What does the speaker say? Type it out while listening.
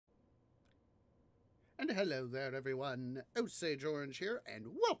And hello there, everyone. Osage Orange here, and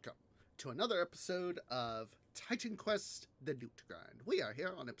welcome to another episode of Titan Quest: The Loot Grind. We are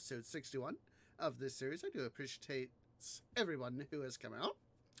here on episode 61 of this series. I do appreciate everyone who has come out.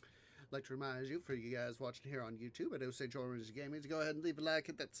 I'd like to remind you, for you guys watching here on YouTube at Osage Orange Gaming, to go ahead and leave a like,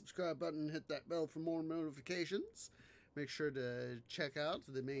 hit that subscribe button, hit that bell for more notifications. Make sure to check out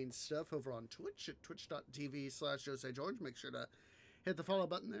the main stuff over on Twitch at twitch.tv/OsageOrange. Make sure to hit the follow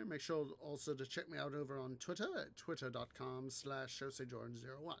button there. Make sure also to check me out over on Twitter at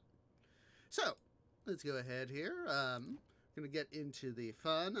twitter.com/OsageOrange01. So, let's go ahead here. Going to get into the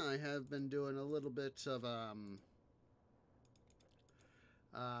fun. I have been doing a little bit of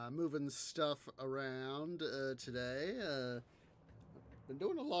moving stuff around today. Been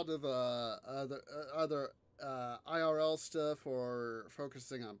doing a lot of other IRL stuff, or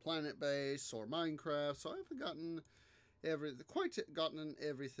focusing on Planet Base or Minecraft, so I haven't gotten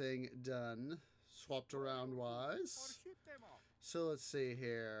everything done, swapped around wise. So let's see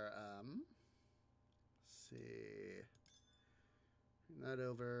here. Bring that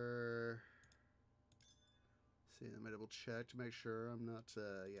over. See, let me double check to make sure I'm not.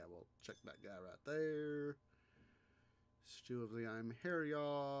 Yeah, we'll check that guy right there. Stew of the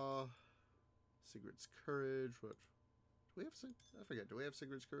Imheria. Sigurd's Courage. What? Do we have? I forget. Do we have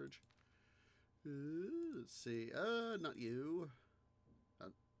Sigurd's Courage? Let's see. Not you.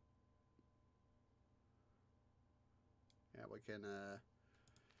 Yeah, we can,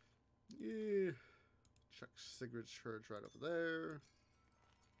 yeah. Check Sigurd's Courage right over there.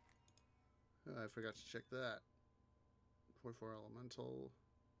 Oh, I forgot to check that. 44 Elemental.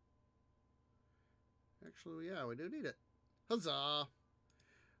 Actually, yeah, we do need it. Huzzah!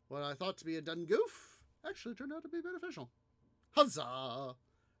 What I thought to be a done goof actually turned out to be beneficial. Huzzah!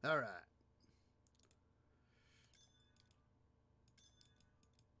 Alright.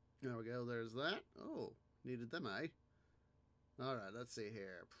 There we go, there's that. Oh, needed them, eh? Alright, let's see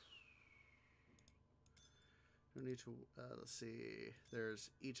here. Don't need to, let's see.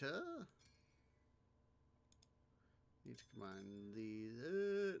 There's Ita. Need to combine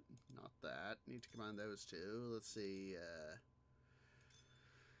these. Not that. Need to combine those two. Let's see,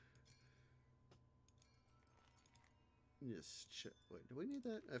 just check. Wait, do we need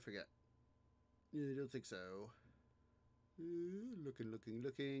that? I forget. Yeah, I don't think so. Looking.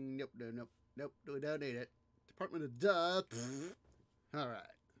 Nope, nope. We don't need it. Department of Ducks.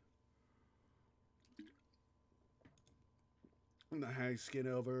 Alright. And the hag skin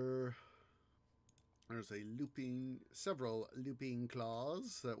over. There's several looping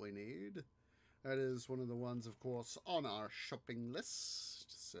claws that we need. That is one of the ones, of course, on our shopping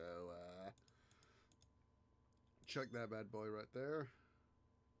list. So, check that bad boy right there.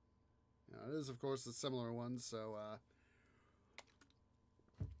 Yeah, it is, of course, a similar one, so,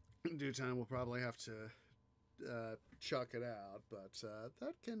 in due time, we'll probably have to chuck it out, but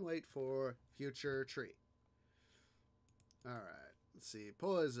that can wait for future treat. Alright, let's see.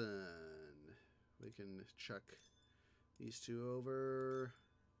 Poison. We can chuck these two over.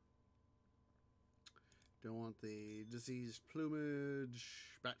 Don't want the diseased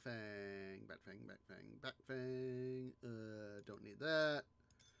plumage. Batfang. Don't need that.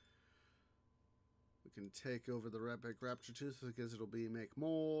 We can take over the Epic Raptor Tooth because it'll be make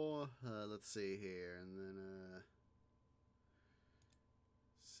more. Let's see here. And then,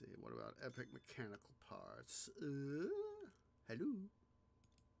 let's see. What about Epic Mechanical Parts? Hello.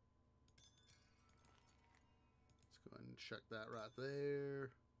 Let's go ahead and check that right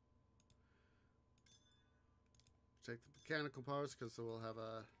there. Take the mechanical parts because we'll have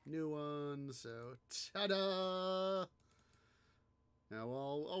a new one. So, ta-da! Now,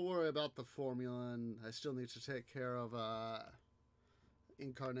 I'll worry about the formula, and I still need to take care of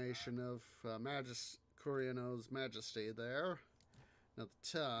incarnation of Coriano's Majesty there. At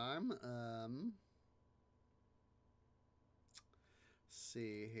the time,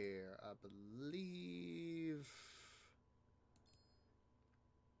 see here, I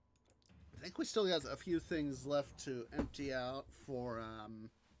think we still got a few things left to empty out for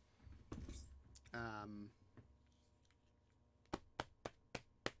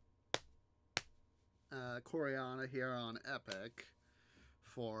Coriana here on Epic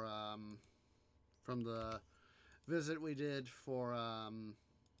for from the visit we did for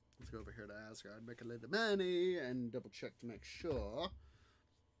let's go over here to Asgard, make a little money, and double check to make sure,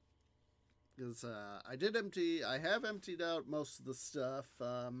 because I have emptied out most of the stuff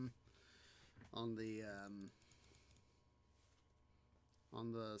on the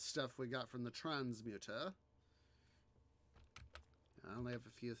stuff we got from the transmuter. I only have a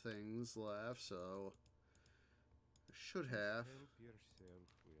few things left, so I should have.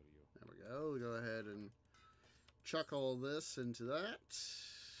 There we go. go. Go ahead and chuck all this into that.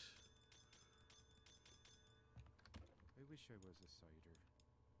 I wish I was a cider.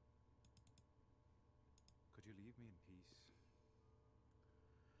 Could you leave me in peace?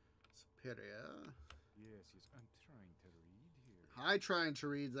 Superior. Yes, I'm trying to read here. Hi, trying to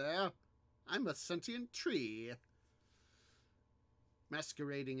read there. I'm a sentient tree.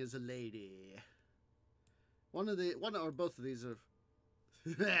 Masquerading as a lady. One or both of these are... I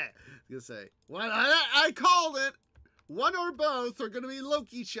was gonna say, I called it! One or both are gonna be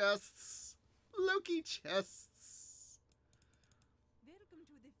Loki chests. Loki chests. Welcome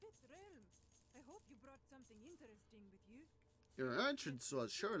to the fifth realm. I hope you brought something interesting with you. Your entrance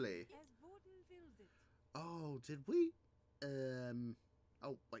was surely... As Borden fills it. Oh, did we?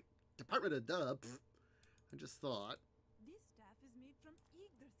 Oh, wait. Department of Dub. I just thought. This staff is made from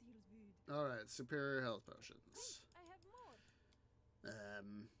Yggdrasil's wood. Alright, superior health potions. I have more. I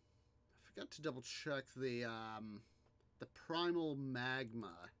forgot to double check the primal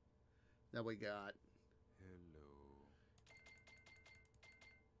magma that we got. Hello.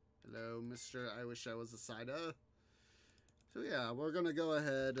 Hello, Mr. I wish I was a cider. So yeah, we're gonna go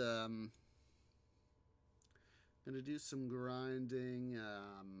ahead, gonna do some grinding,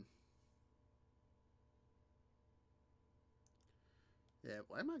 yeah,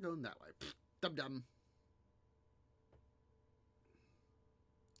 why am I going that way? Pfft, dum-dum.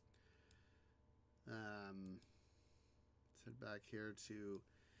 Let's head back here to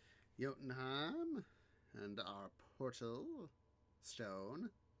Jotunheim and our portal stone.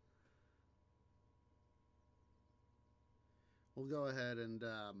 We'll go ahead and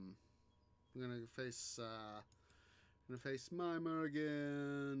I'm gonna face Mimer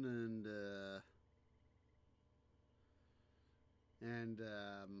again and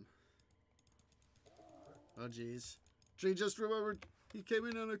oh geez, Tree just remembered he came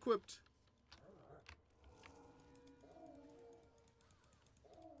in unequipped.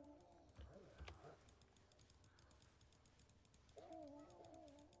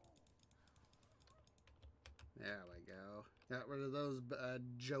 There we go. Got rid of those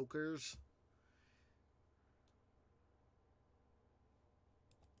jokers.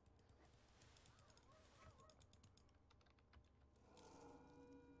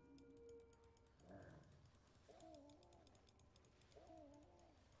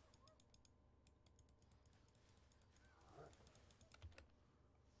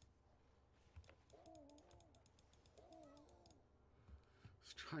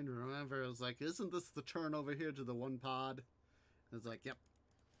 Trying to remember, I was like, isn't this the turn over here to the one pod? I was like, yep.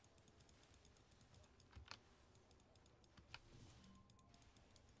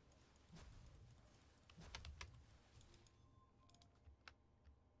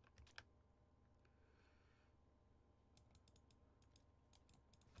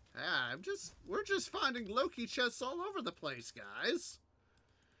 Yeah, we're just finding Loki chests all over the place, guys.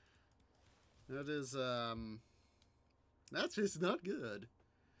 That is, that's just not good.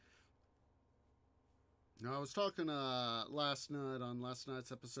 Now, I was talking last night on last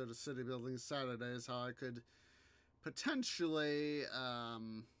night's episode of City Building Saturdays how I could potentially,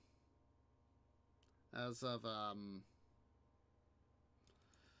 as of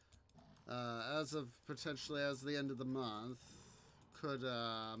potentially as the end of the month, could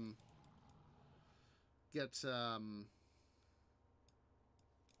get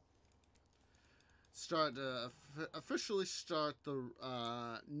officially start the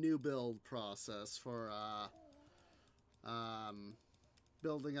new build process for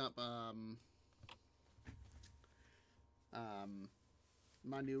building up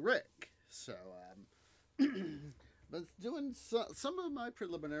my new rig. So but doing some of my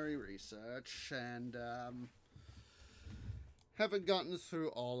preliminary research and haven't gotten through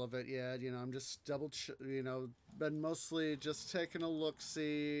all of it yet. You know, I'm just been mostly just taking a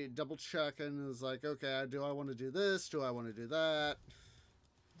look-see, double-checking. It's like, okay, do I want to do this? Do I want to do that?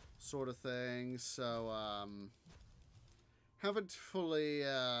 Sort of thing. So, haven't fully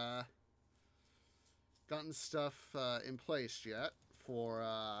gotten stuff in place yet for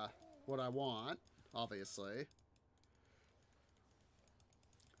what I want, obviously.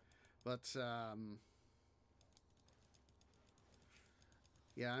 But,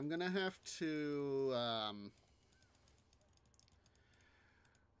 yeah, I'm gonna have to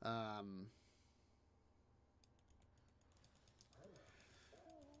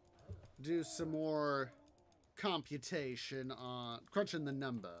do some more computation on crunching the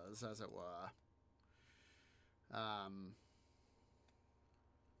numbers, as it were. I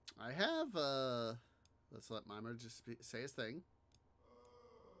have let's let Mimer just say his thing.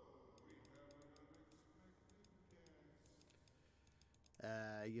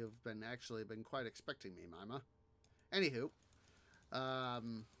 You've been actually been quite expecting me, Mima. Anywho, I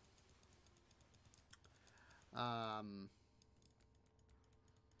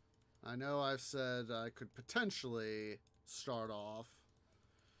know I've said I could potentially start off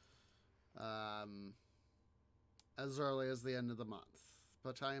as early as the end of the month,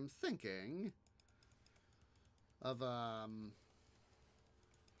 but I am thinking of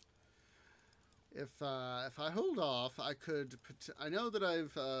if I hold off, I could. I know that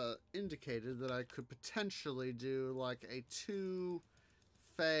I've indicated that I could potentially do like a two-phase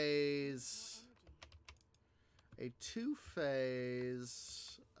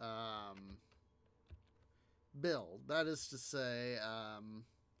build. That is to say,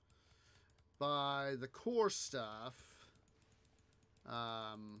 buy the core stuff,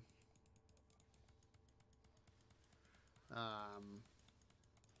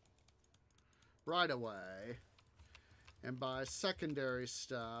 right away, and buy secondary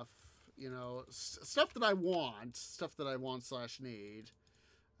stuff. You know, stuff that I want / need,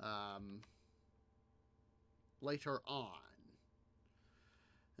 later on.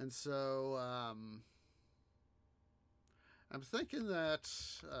 And so, I'm thinking that,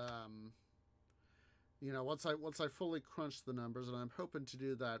 you know, once I fully crunch the numbers, and I'm hoping to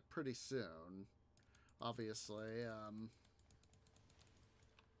do that pretty soon, obviously,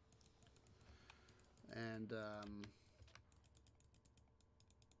 and,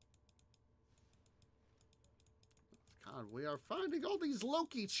 God, we are finding all these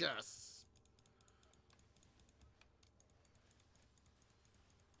Loki chests.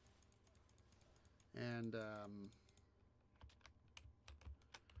 And,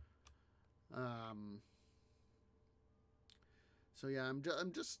 so yeah, I'm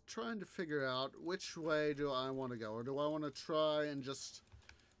just trying to figure out which way do I want to go, or do I want to try and just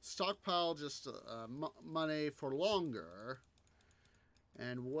stockpile just money for longer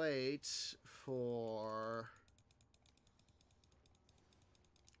and wait for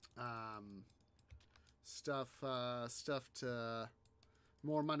stuff to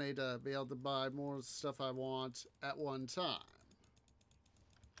more money to be able to buy more stuff I want at one time.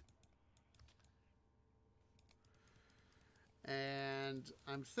 And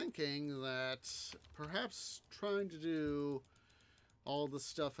I'm thinking that perhaps trying to do all the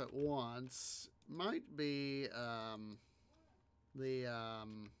stuff at once might be the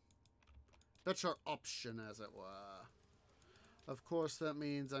better option, as it were. Of course, that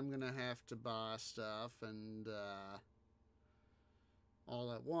means I'm going to have to buy stuff and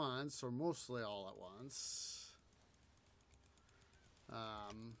all at once, or mostly all at once.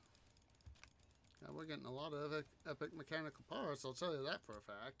 We're getting a lot of epic mechanical parts, I'll tell you that for a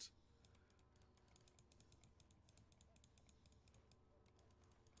fact.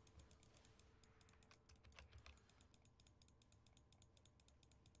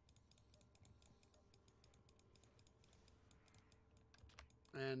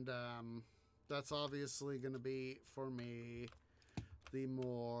 And that's obviously going to be, for me, the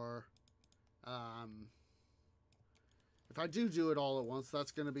more... if I do it all at once,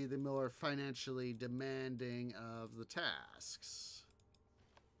 that's going to be the more financially demanding of the tasks.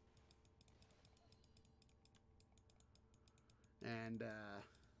 And,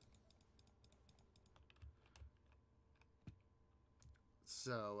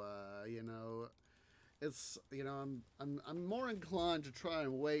 so, you know, it's, you know, I'm more inclined to try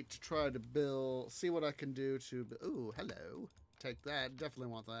and wait to try to build, see what I can do to, ooh, hello, take that,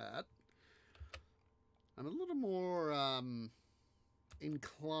 definitely want that. I'm a little more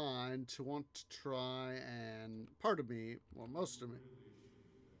inclined to want to try and, part of me, well, most of me,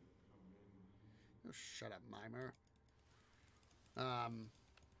 oh, shut up, mimer.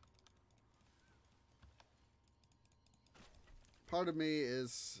 Part of me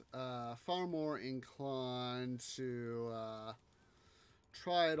is far more inclined to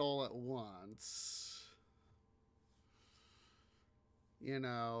try it all at once. You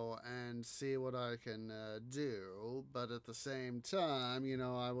know, and see what I can do. But at the same time, you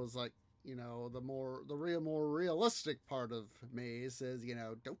know, I was like, you know, the more realistic part of me says, you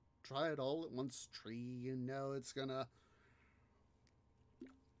know, don't try it all at once, tree. You know, it's gonna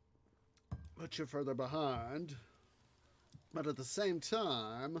put you further behind. But at the same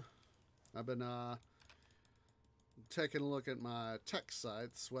time, I've been taking a look at my tech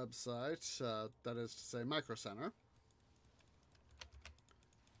site's website, that is to say, Micro Center.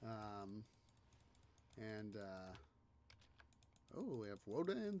 Oh, we have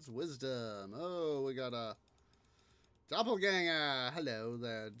Wodan's Wisdom. Oh, we got a doppelganger. Hello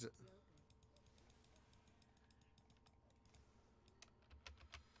there.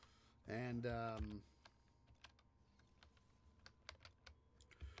 And,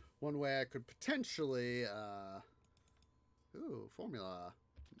 one way I could potentially, ooh, formula.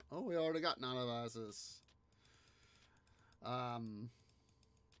 Oh, we already got non-advises. One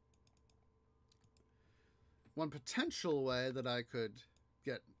potential way that I could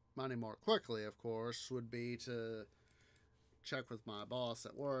get money more quickly, of course, would be to check with my boss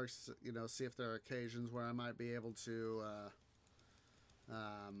at work, you know, see if there are occasions where I might be able to,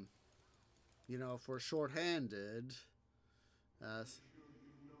 you know, if we're short-handed,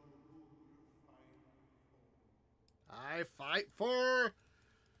 I fight for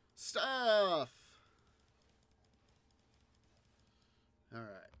stuff. All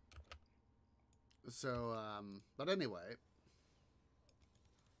right. So, but anyway,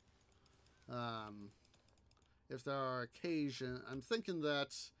 if there are occasions, I'm thinking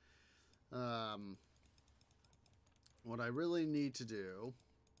that, what I really need to do,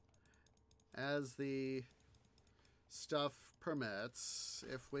 as the stuff permits,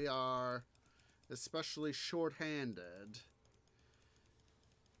 if we are especially short-handed,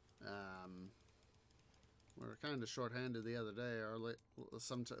 we were kind of short-handed the other day, or it was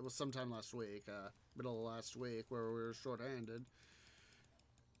sometime last week, middle of last week, where we were short-handed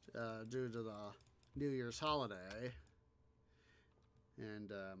due to the New Year's holiday.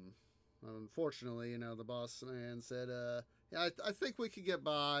 And unfortunately, you know, the boss man said, yeah, I think we could get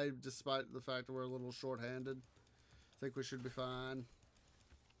by despite the fact that we're a little short-handed. I think we should be fine.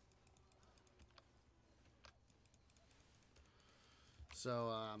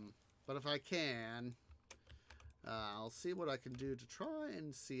 So, but if I can, I'll see what I can do to try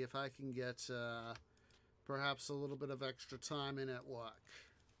and see if I can get perhaps a little bit of extra time in at work.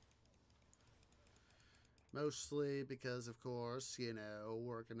 Mostly because, of course, you know,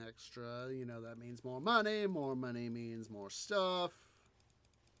 working extra, you know, that means more money. More money means more stuff.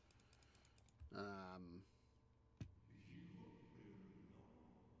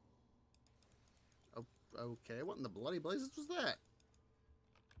 Okay, what in the bloody blazes was that?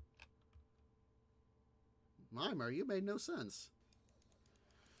 Mimer, you made no sense.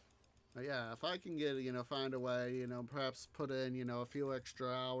 But yeah, if I can get, you know, find a way, you know, perhaps put in, you know, a few extra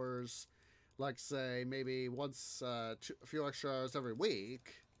hours, like say maybe once, a few extra hours every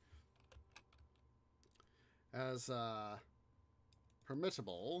week, as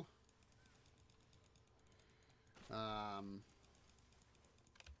permittable.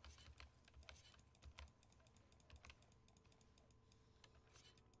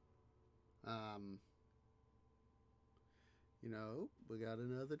 You know, we got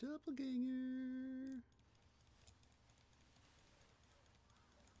another doppelganger.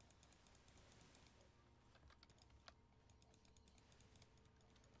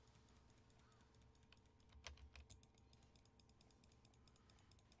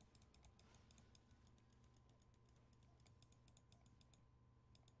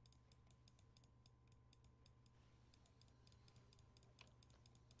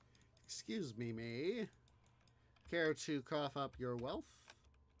 Excuse me. Care to cough up your wealth?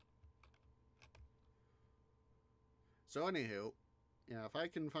 So anywho, yeah, if I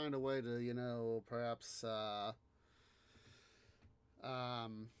can find a way to, you know, perhaps,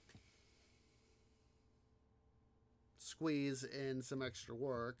 squeeze in some extra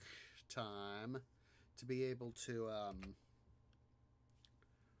work time to be able to,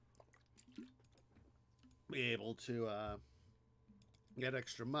 get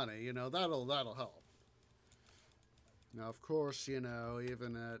extra money, you know, that'll help. Now, of course, you know,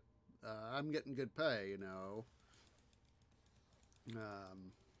 even at, I'm getting good pay, you know.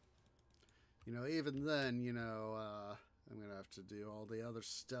 You know, even then, you know, I'm going to have to do all the other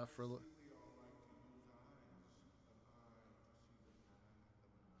stuff for...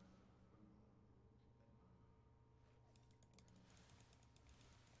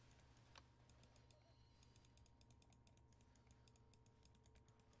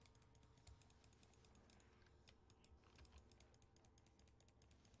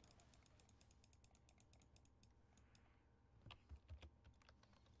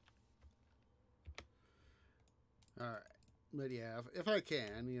 Alright, but yeah, if I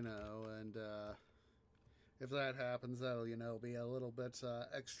can, you know, and if that happens, that'll, you know, be a little bit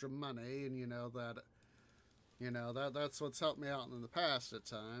extra money, and, you know, that's what's helped me out in the past at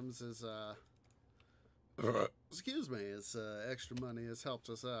times, is, excuse me, is extra money has helped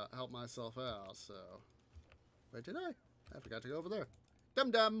us out, helped myself out, so, wait, did I? I forgot to go over there.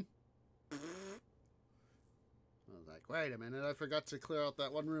 Dum-dum! I was like, wait a minute, I forgot to clear out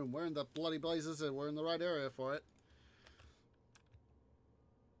that one room. We're in the bloody blazes, and we're in the right area for it.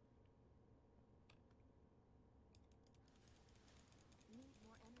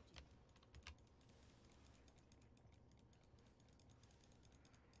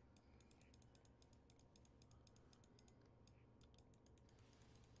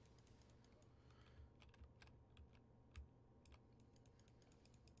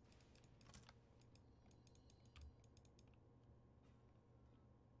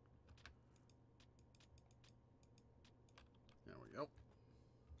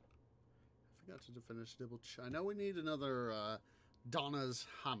 got to finish double I know we need another Donna's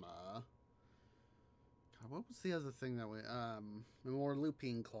hammer. God, what was the other thing that we more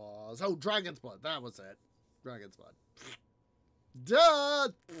looping claws? Oh, dragon's blood. That was it. Dragon's blood. Duh.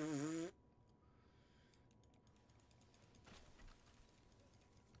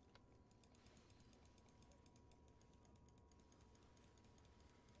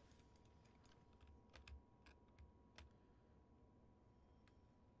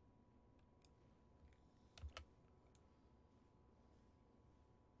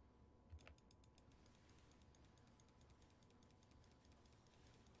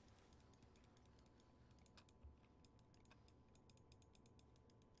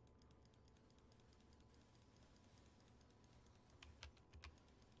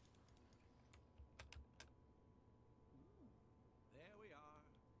 There we are.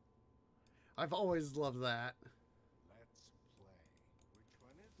 I've always loved that. Let's play. Which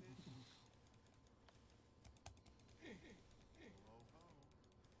one is it? Ho, ho.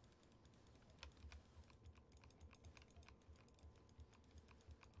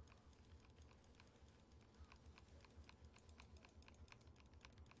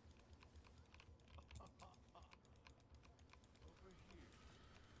 Over here.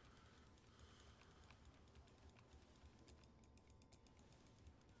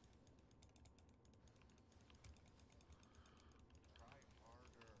 Try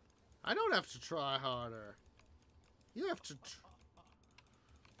harder. I don't have to try harder. You have to. Try harder.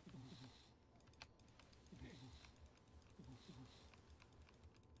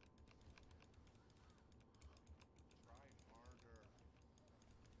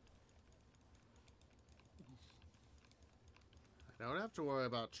 I don't have to worry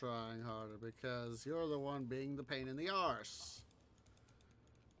about trying harder because you're the one being the pain in the arse.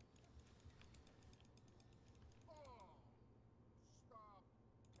 Oh, stop.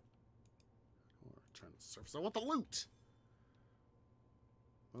 Or turn the surface. I want the loot.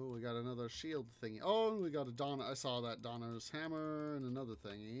 Oh, we got another shield thingy. Oh, we got a Donna. I saw that Donna's hammer and another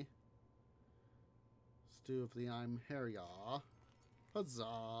thingy. Stew of the Imheria.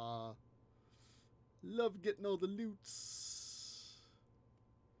 Huzzah! Love getting all the loots.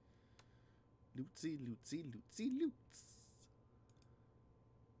 Lootsy, lootsy, lootsy, loots.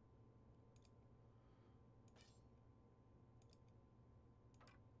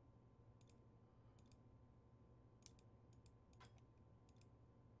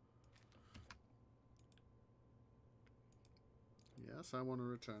 Yes, I want to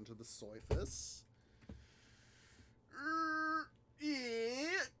return to the Soifus.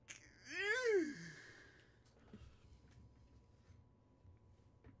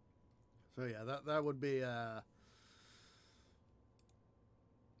 So yeah, that would be you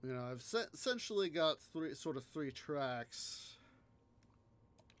know, I've essentially got three tracks,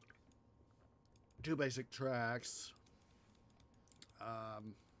 two basic tracks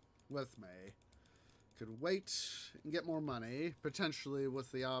with me. Could wait and get more money, potentially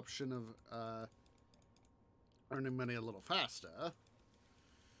with the option of earning money a little faster,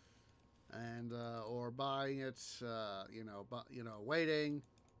 and or buying it, waiting,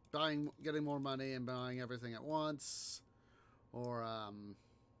 getting more money and buying everything at once, or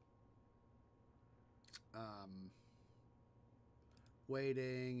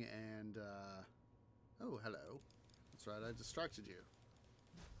waiting and oh, hello. That's right, I distracted you.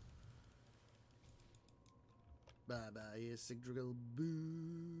 Bye-bye, you Sigdrigal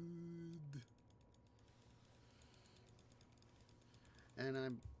Bood. And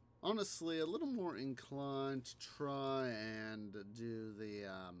I'm honestly a little more inclined to try and do the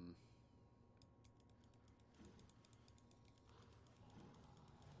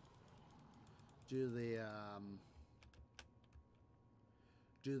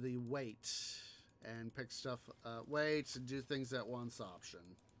wait and pick stuff, wait and do things at once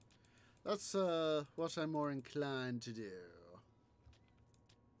option. That's what I'm more inclined to do.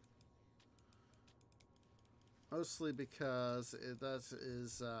 Mostly because that's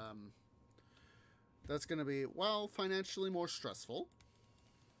going to be, well, financially more stressful.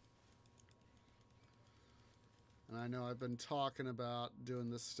 And I know I've been talking about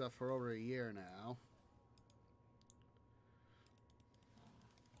doing this stuff for over a year now.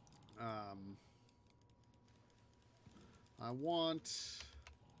 I want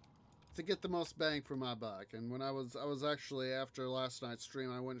to get the most bang for my buck, and when I was actually, after last night's stream,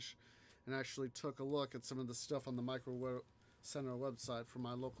 I went and actually took a look at some of the stuff on the Micro Center website for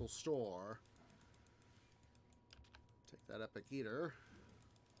my local store. Take that epic eater.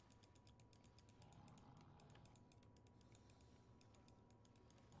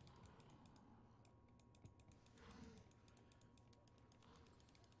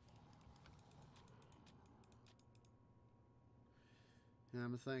 Yeah,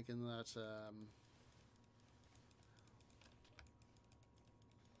 I'm thinking that,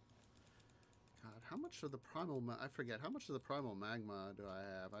 God, how much of the primal... I forget. How much of the primal magma do I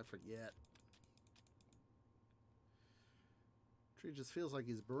have? I forget. Tree just feels like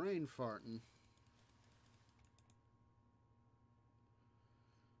he's brain farting.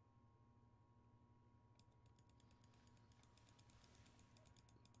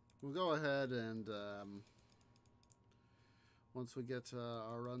 We'll go ahead and, once we get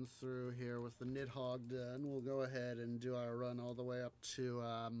our run through here with the Nidhogg done, we'll go ahead and do our run all the way up to,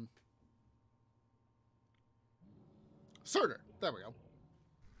 Surtr. There we go.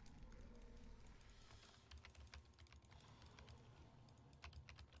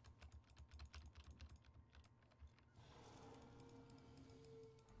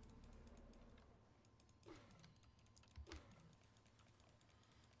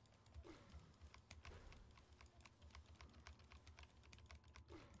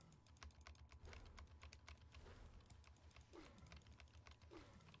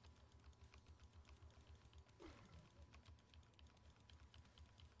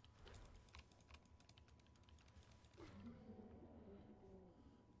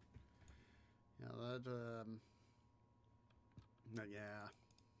 Yeah, that, yeah.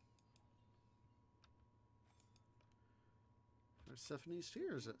 Persephone's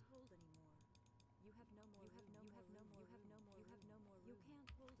tears. Hold anymore. You have no more. You have no more. You have no more. You have no more. You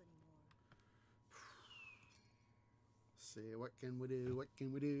can't hold anymore. See, what can we do? What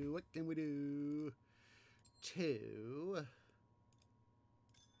can we do? What can we do? To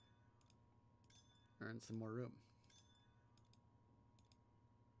earn some more room.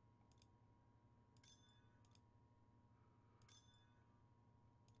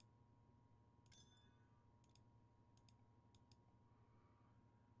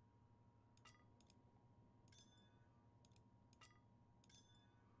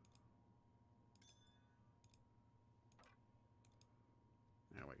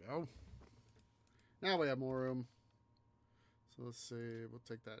 There we go. Now we have more room. So let's see. We'll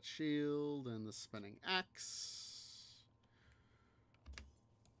take that shield and the spinning axe.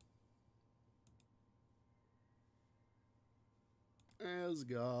 As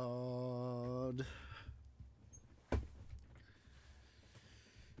God.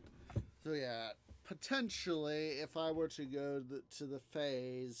 So yeah, potentially, if I were to go to the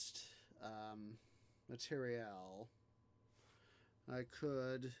phased material, I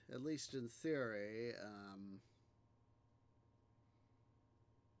could, at least in theory,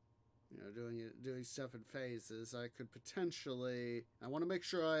 you know, doing stuff in phases. I could potentially. I want to make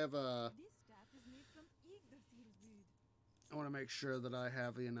sure I have a. This staff is made from Yggdrasil's wood. I want to make sure that I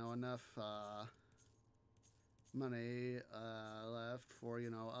have, you know, enough money left for,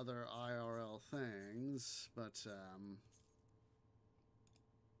 you know, other IRL things, but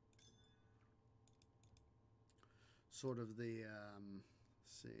sort of the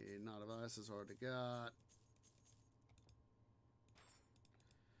let's see, Knot of Ice is already got,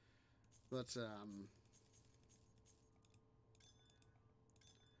 but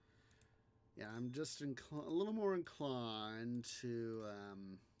yeah, I'm just a little more inclined to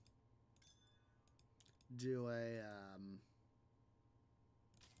do a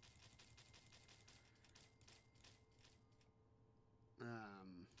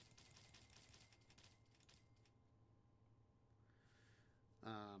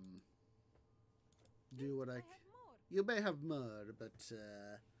do what I. have more. You may have more, but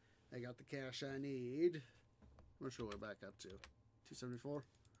I got the cash I need. How much are we back up to? 274.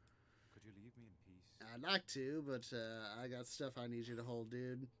 Could you leave me in peace? I'd like to, but I got stuff I need you to hold,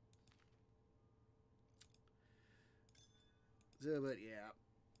 dude. So, but yeah.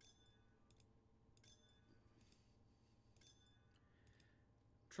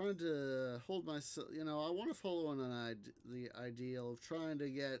 Trying to hold myself, you know, I want to follow on the ideal of trying to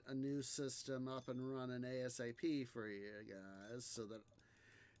get a new system up and running ASAP for you guys, so that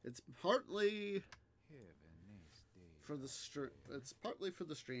it's partly for the it's partly for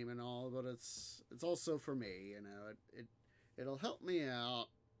the stream and all, but it's also for me, you know. It'll help me out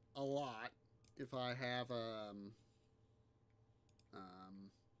a lot if I have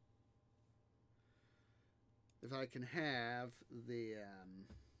if I can have the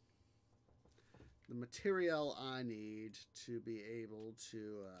material I need to be able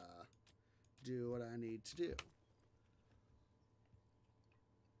to do what I need to do.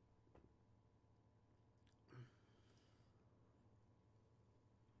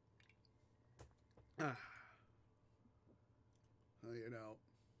 Well, you know,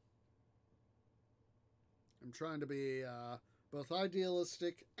 I'm trying to be both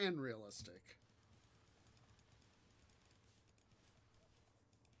idealistic and realistic.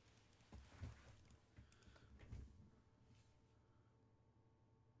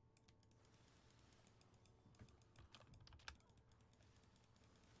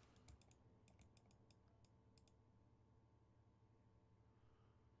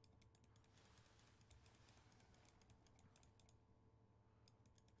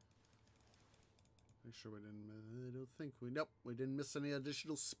 Make sure we didn't. I don't think we. Nope, we didn't miss any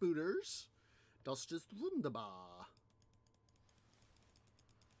additional spooters. Das ist wunderbar.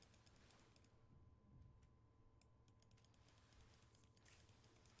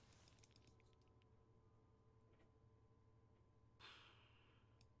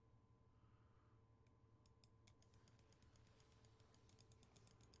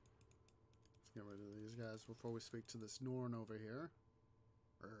 Let's get rid of these guys before we speak to this Norn over here.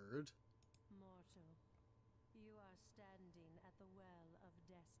 Mortal, you are standing at the well of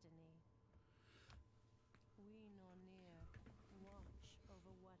destiny. We nor near watch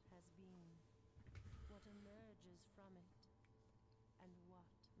over what has been, what emerges from it, and what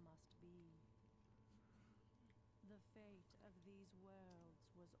must be. The fate of these worlds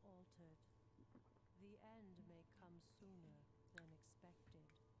was altered. The end may come sooner than expected.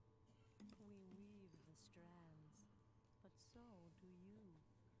 We weave the strands, but so do you.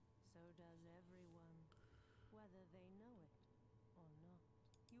 So does everyone, whether they know it or not.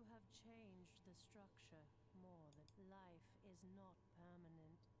 You have changed the structure more than life is not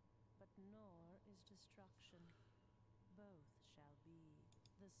permanent, but nor is destruction. Both shall be.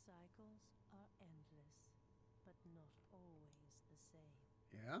 The cycles are endless, but not always the same.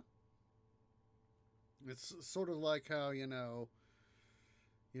 Yeah? It's sort of like how, you know,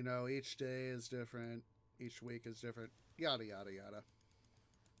 each day is different, each week is different, yada, yada, yada.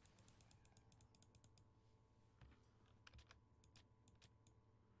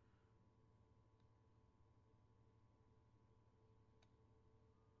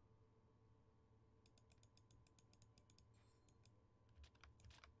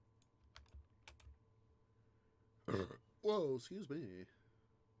 Whoa, excuse me.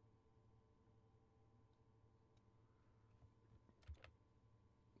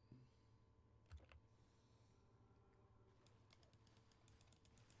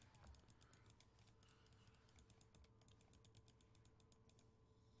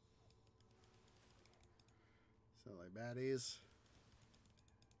 So like baddies.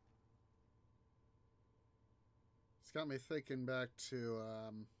 It's got me thinking back to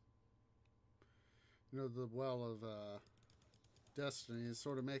the well of Destiny is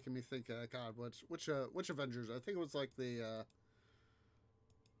sort of making me think, God, which Avengers? I think it was like the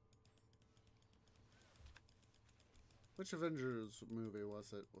which Avengers movie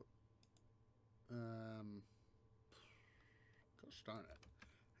was it? Gosh darn it!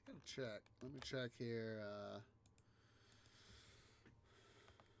 I gotta check. Let me check here.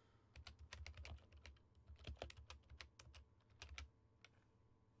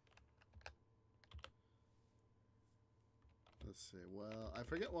 Let's see. Well, I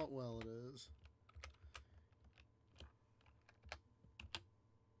forget what well it is.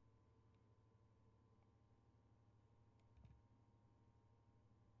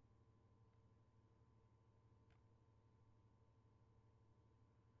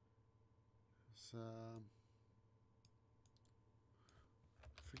 It's,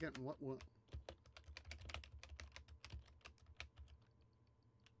 forgetting what well.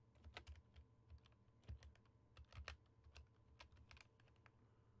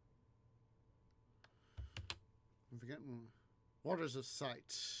 I'm forgetting. Waters of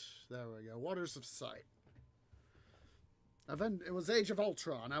Sight. There we go. Waters of Sight. It was Age of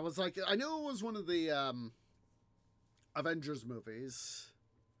Ultron. I was like, I knew it was one of the Avengers movies.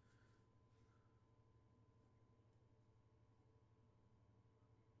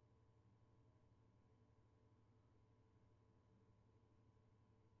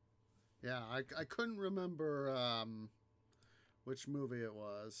 Yeah, I couldn't remember which movie it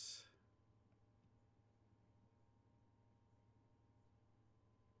was.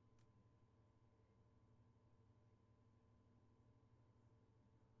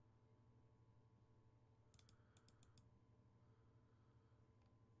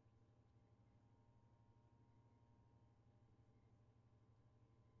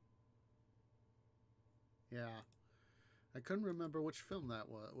 Yeah. I couldn't remember which film that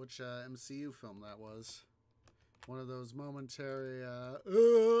was, which MCU film that was. One of those momentary,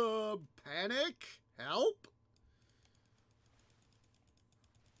 panic? Help?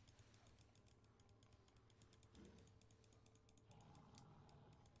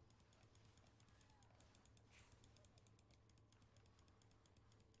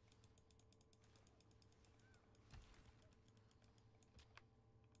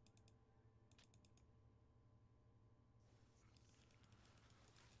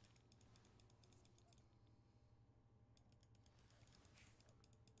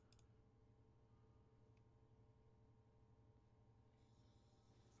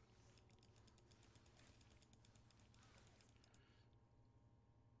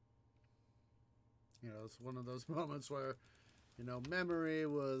 You know, it's one of those moments where, you know, memory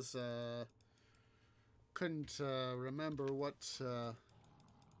was, couldn't remember what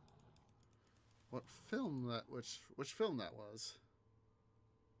film that, which film that was.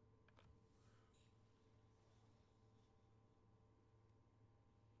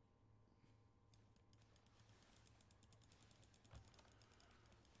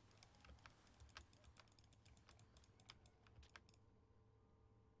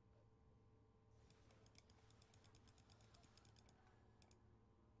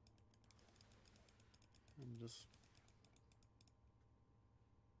 And just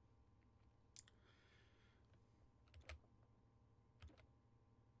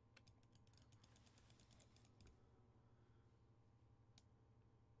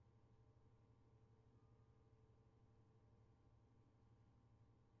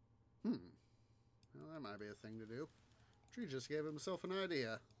well, that might be a thing to do. Tree just gave himself an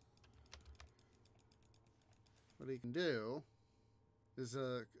idea. What he can do is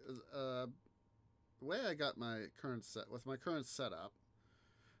the way I got my current setup.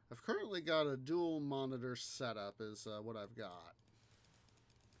 I've currently got a dual monitor setup is what I've got.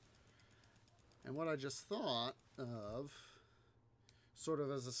 And what I just thought of, sort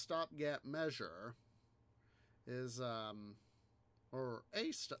of as a stopgap measure, is, or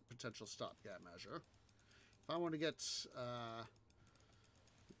a potential stopgap measure. If I want to get,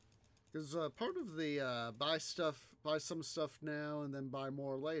 because part of the buy some stuff now and then buy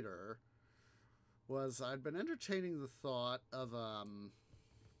more later, was I'd been entertaining the thought of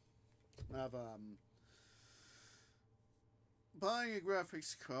buying a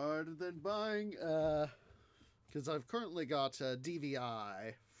graphics card and then buying, because I've currently got a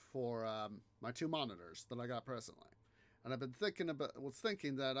DVI for my two monitors that I got presently, and I've been thinking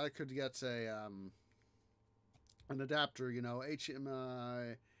that I could get an adapter, you know,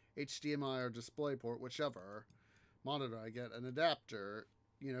 HDMI or DisplayPort, whichever monitor I get, an adapter,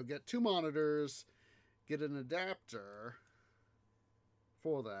 you know, get two monitors, get an adapter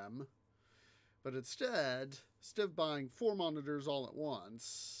for them, but instead of buying four monitors all at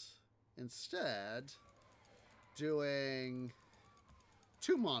once, instead doing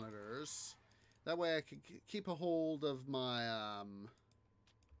two monitors. That way I could keep a hold of my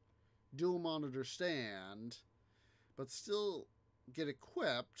dual monitor stand, but still get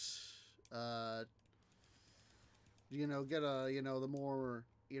equipped, you know, get a, you know, the more,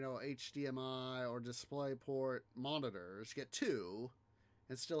 you know, HDMI or DisplayPort monitors, get two,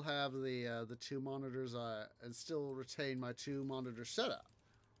 and still have the two monitors, and still retain my two monitor setup.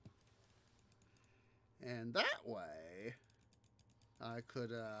 And that way, I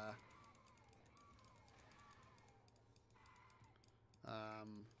could,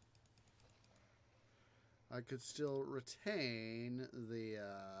 I could still retain the,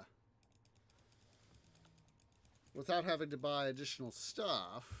 without having to buy additional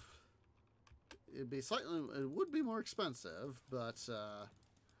stuff. It would be more expensive, but, to,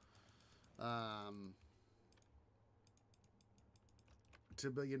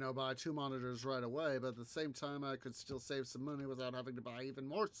 you know, buy two monitors right away, but at the same time, I could still save some money without having to buy even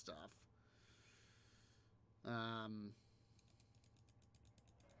more stuff.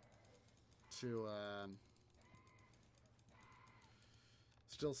 To,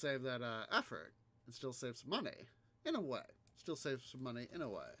 still save that, effort, and still save some money, in a way. Still save some money, in a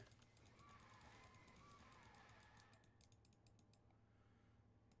way.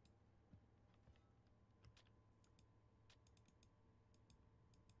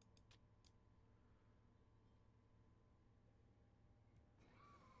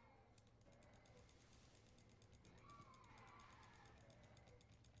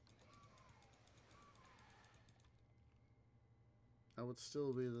 That would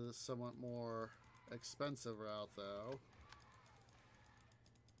still be the somewhat more expensive route, though.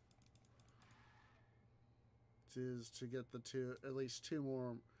 Is to get the two, at least two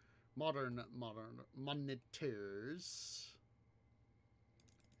more modern monitors.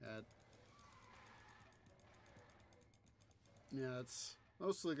 Yeah, it's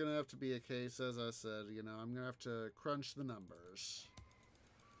mostly going to have to be a case, as I said, you know, I'm going to have to crunch the numbers.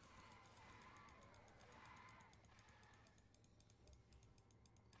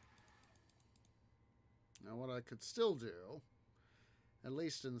 Now, what I could still do, at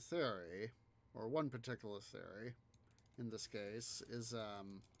least in theory, or one particular theory, in this case, is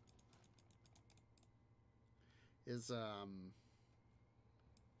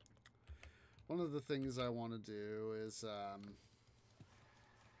one of the things I want to do is,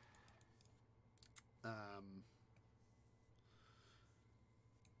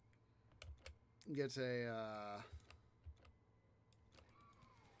 get a,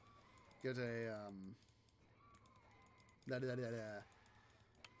 get a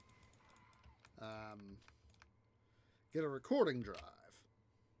get a recording drive.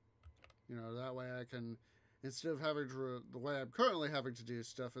 You know, that way I can, instead of having to, the way I'm currently having to do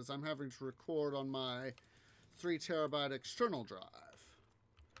stuff is I'm having to record on my 3 terabyte external drive.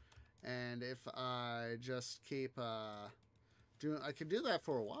 And if I just keep doing, I can do that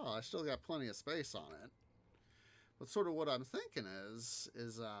for a while. I still got plenty of space on it. But sort of what I'm thinking is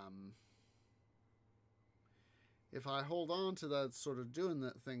if I hold on to that, sort of doing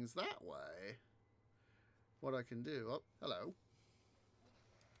things that way, what I can do, oh, hello.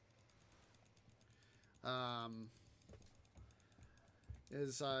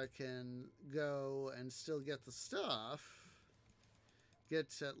 Is I can go and still get the stuff,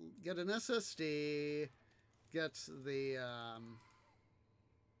 get an SSD, get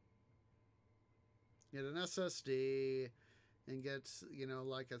an SSD, and get, you know,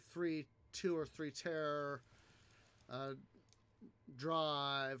 like a 2 or 3 tera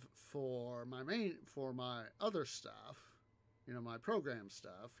drive for my other stuff, you know, my program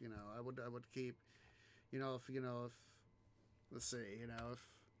stuff. You know, I would keep, you know, if let's see, you know,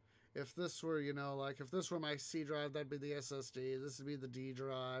 if this were, you know, like if this were my C drive, that'd be the SSD. This would be the D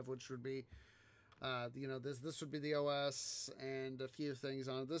drive, which would be, you know, this would be the OS and a few things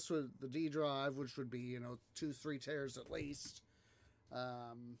on it. This would the D drive, which would be, you know, 2-3 teras at least.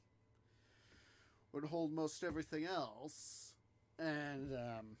 Would hold most everything else, and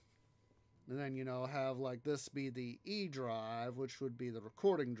then, you know, have like this be the E drive, which would be the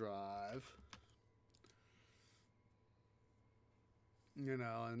recording drive. You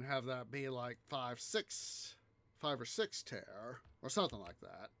know, and have that be like 5 or 6 tera or something like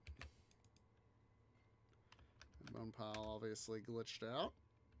that. And Bone Pile obviously glitched out.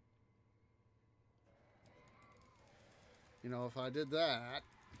 You know, if I did that,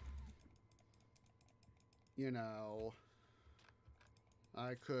 you know,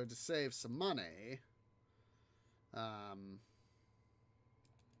 I could save some money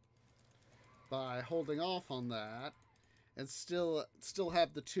by holding off on that. And still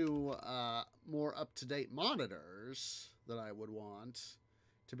have the 2 more up-to-date monitors that I would want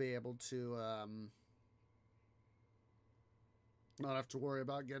to be able to not have to worry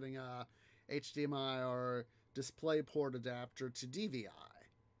about getting a HDMI or DisplayPort adapter to DVI,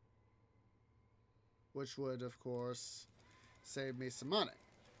 which would, of course, save me some money.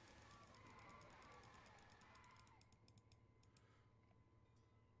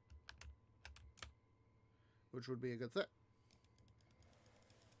 Which would be a good thing.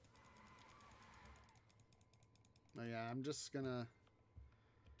 Yeah, I'm just gonna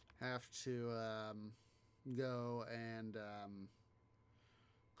have to go and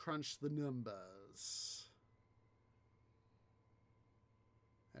crunch the numbers.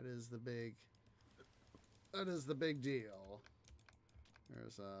 That is the big deal.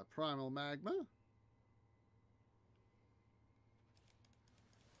 There's a primal magma.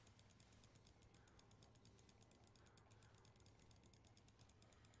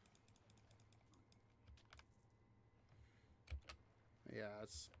 Yeah,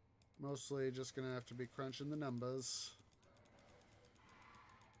 it's mostly just going to have to be crunching the numbers.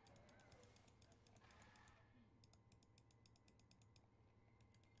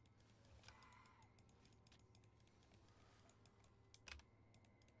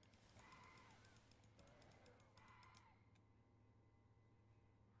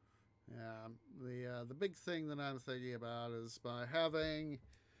 Yeah, the big thing that I'm thinking about is by having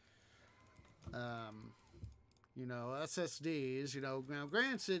you know, SSDs, you know, now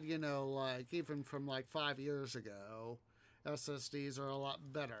granted, you know, like even from like 5 years ago, SSDs are a lot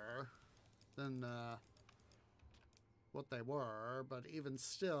better than what they were, but even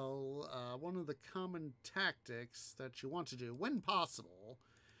still, one of the common tactics that you want to do, when possible,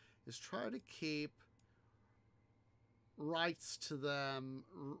 is try to keep writes to them,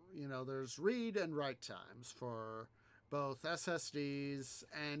 you know, there's read and write times for both SSDs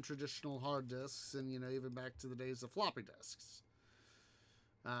and traditional hard disks, and, you know, even back to the days of floppy disks.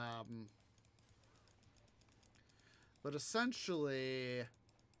 But essentially,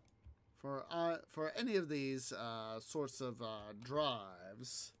 for any of these sorts of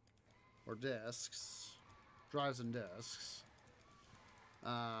drives or disks, drives and disks,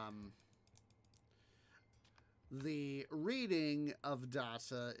 the reading of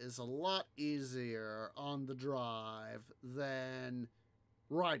data is a lot easier on the drive than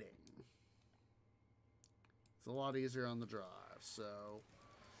writing. It's a lot easier on the drive. So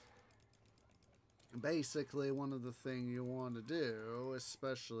basically, one of the things you want to do,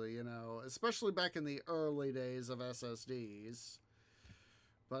 especially, you know, especially back in the early days of SSDs,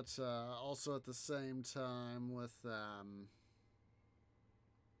 but also at the same time with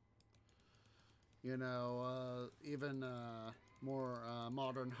you know, even more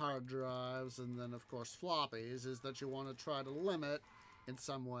modern hard drives, and then of course floppies, is that you want to try to limit in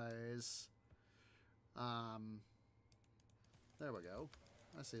some ways. There we go.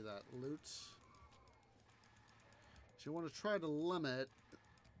 I see that loot. So you want to try to limit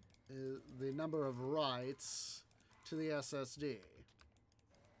the number of writes to the SSD.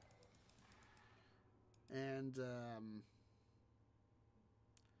 And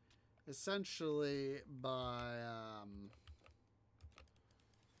essentially by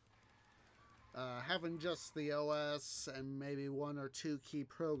having just the OS and maybe one or two key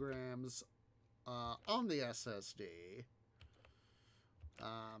programs on the SSD,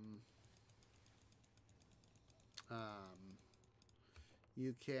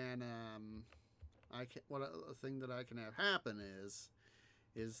 you can what a thing that I can have happen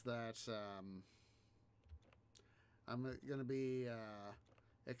is that I'm going to be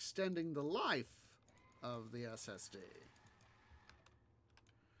extending the life of the SSD.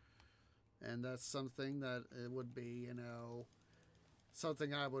 And that's something that it would be, you know,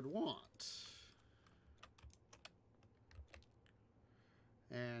 something I would want.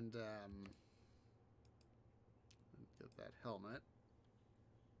 And get that helmet.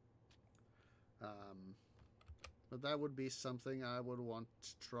 But that would be something I would want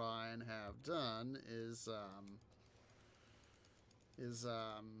to try and have done is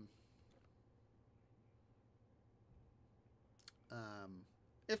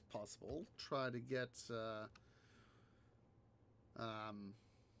if possible, try to get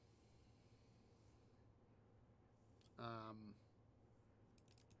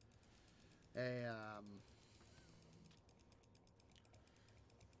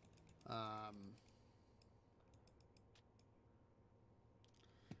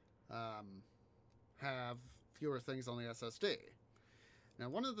have fewer things on the SSD. Now,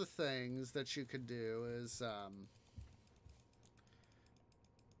 one of the things that you could do is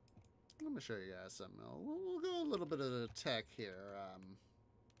let me show you guys something. We'll go a little bit of the tech here.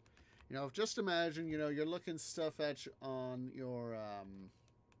 You know, just imagine, you know, you're looking stuff at on your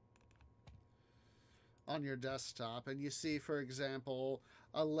desktop, and you see, for example,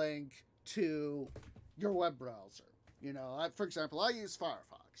 a link to your web browser. You know, for example, I use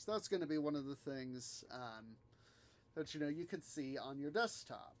Firefox. That's going to be one of the things that, you know, you can see on your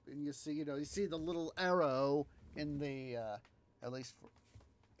desktop. And you see, you know, you see the little arrow in the, at least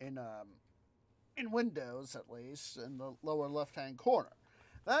in Windows, at least, in the lower left-hand corner.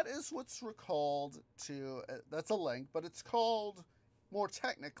 That is what's called to, that's a link, but it's called, more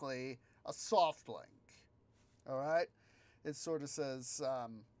technically, a soft link. All right? It sort of says,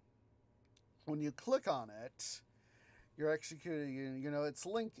 when you click on it, you're executing, you know,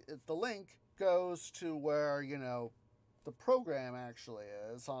 the link goes to where, you know, the program actually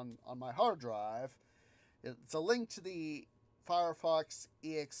is on my hard drive. It's a link to the Firefox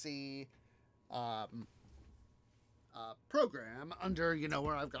exe program under, you know,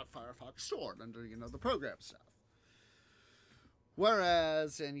 where I've got Firefox stored under, you know, the program stuff.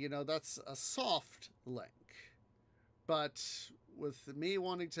 Whereas, and, you know, that's a soft link. But with me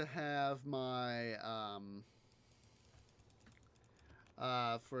wanting to have my,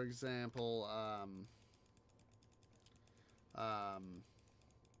 for example,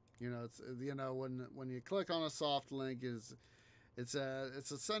 you know, it's, you know, when you click on a soft link, it's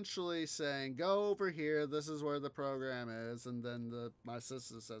essentially saying, go over here, this is where the program is, and then my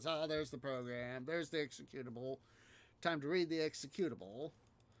system says, oh, there's the program, there's the executable, time to read the executable,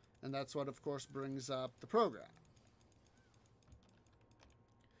 and that's what, of course, brings up the program.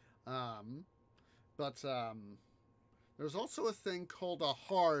 But there's also a thing called a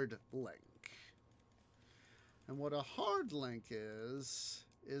hard link. And what a hard link is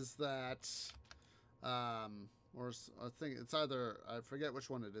that, or I think it's either, I forget which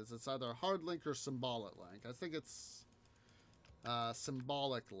one it is. It's either a hard link or symbolic link. I think it's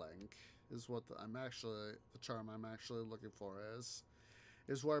symbolic link is what the term I'm actually looking for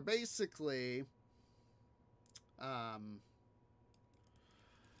is where basically,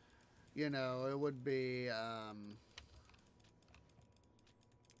 you know, it would be,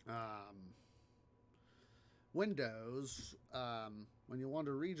 Windows, when you want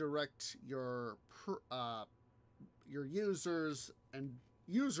to redirect your users and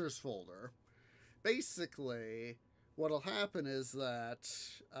users folder, basically what'll happen is that,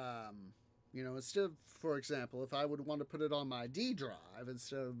 you know, instead of, for example, if I would want to put it on my D drive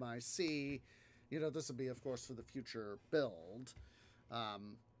instead of my C, you know, this would be, of course, for the future build.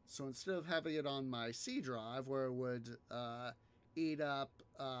 So instead of having it on my C drive, where it would eat up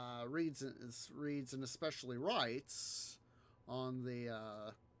reads and especially writes on the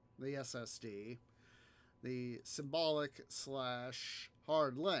SSD, the symbolic /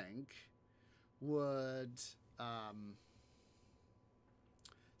 hard link would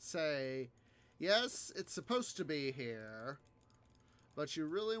say, yes, it's supposed to be here, but you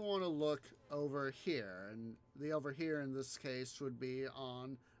really want to look over here. And the over here in this case would be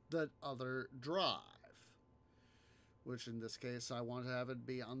on the other drive, which in this case I want to have it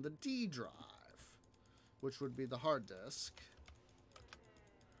be on the D drive, which would be the hard disk.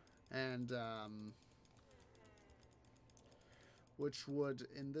 And which would,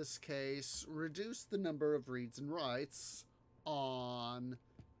 in this case, reduce the number of reads and writes on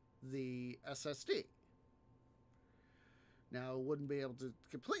the SSD. Now, it wouldn't be able to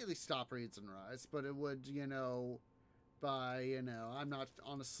completely stop reads and writes, but it would, by, I'm not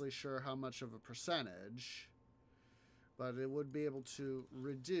honestly sure how much of a percentage, but it would be able to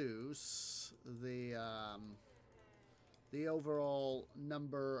reduce the overall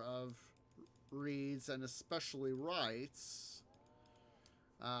number of reads and especially writes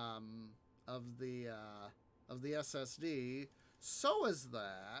of the SSD, so as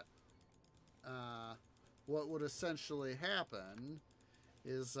that what would essentially happen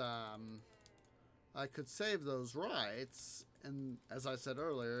is I could save those writes and, as I said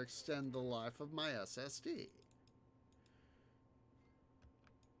earlier, extend the life of my SSD.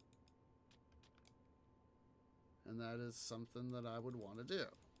 And that is something that I would want to do.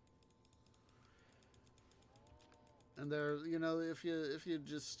 And there, if you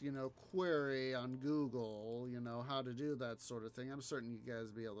just, query on Google, how to do that sort of thing, I'm certain you guys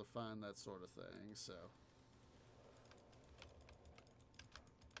will be able to find that sort of thing, so.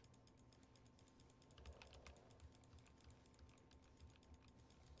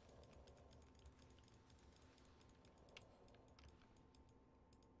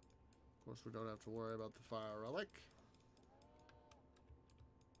 Of course, we don't have to worry about the fire relic.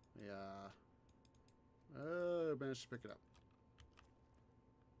 Yeah. I managed to pick it up.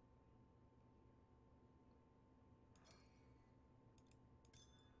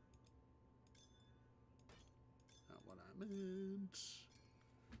 Not what I meant.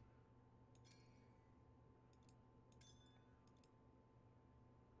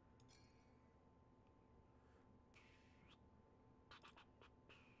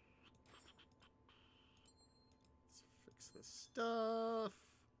 Let's fix this stuff.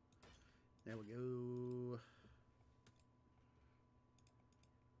 There we go.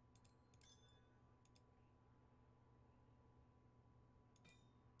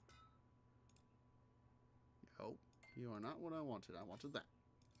 Nope, you are not what I wanted. I wanted that.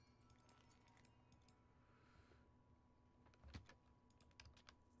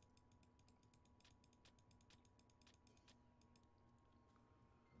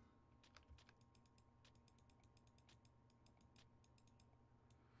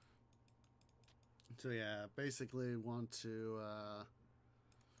 So yeah, basically want to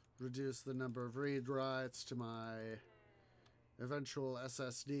reduce the number of read writes to my eventual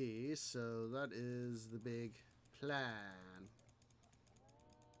SSD, so that is the big plan.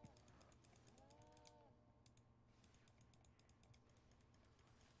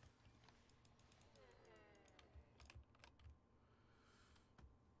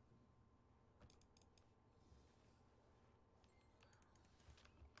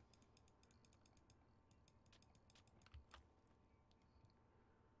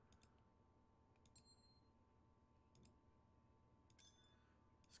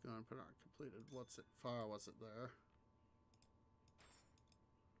 Go and put on completed. What's it? Fire was it there?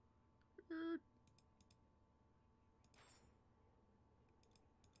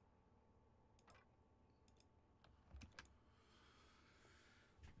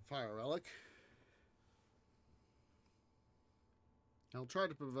 Fire relic. I'll try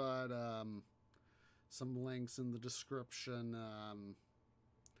to provide some links in the description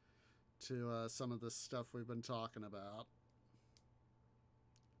to some of the stuff we've been talking about.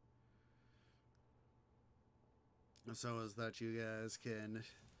 So as that you guys can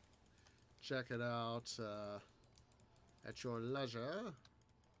check it out at your leisure.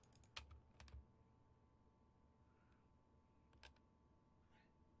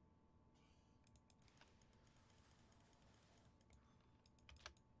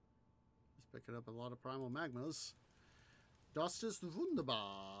 Just picking up a lot of primal magmas. Das ist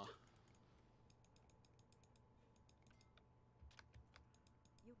wunderbar.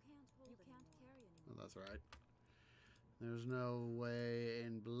 You can't carry anymore. Oh, that's right. There's no way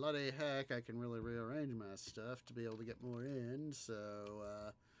in bloody heck I can really rearrange my stuff to be able to get more in, so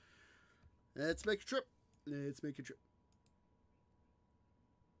let's make a trip. Let's make a trip.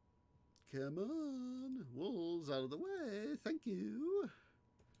 Come on. Wolves out of the way. Thank you.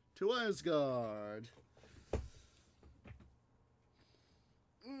 To Asgard.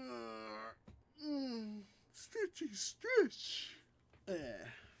 Stitchy stitch.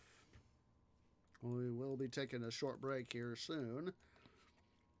 We will be taking a short break here soon.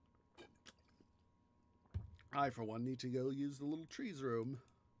 I, for one, need to go use the little trees room.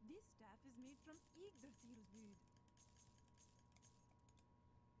 This staff is made from Yggdrasil wood.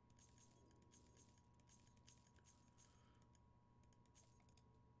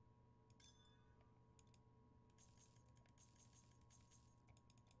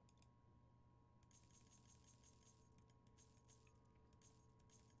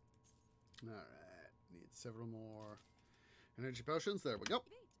 All right, need several more energy potions. There we go.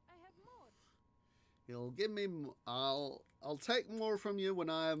 Great, I have more. You'll give me. I'll take more from you when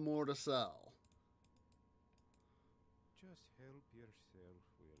I have more to sell. Just help yourself,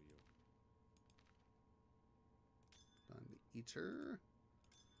 will you? On the eater.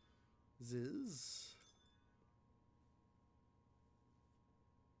 Ziz.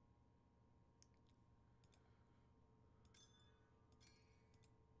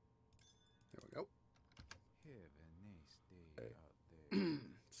 There we go. Have a nice day out there.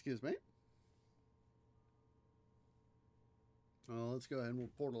 Excuse me. Well, let's go ahead and we'll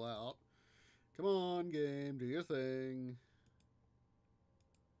portal out. Come on, game, do your thing.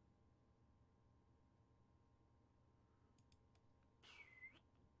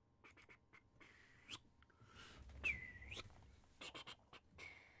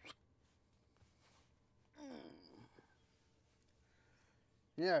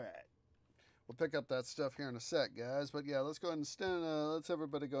 Yeah, all right. We'll pick up that stuff here in a sec, guys. But yeah, let's go ahead and stand. Let's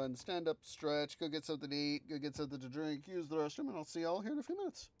everybody go ahead and stand up, stretch, go get something to eat, go get something to drink, use the restroom, and I'll see y'all here in a few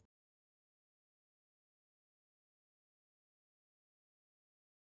minutes.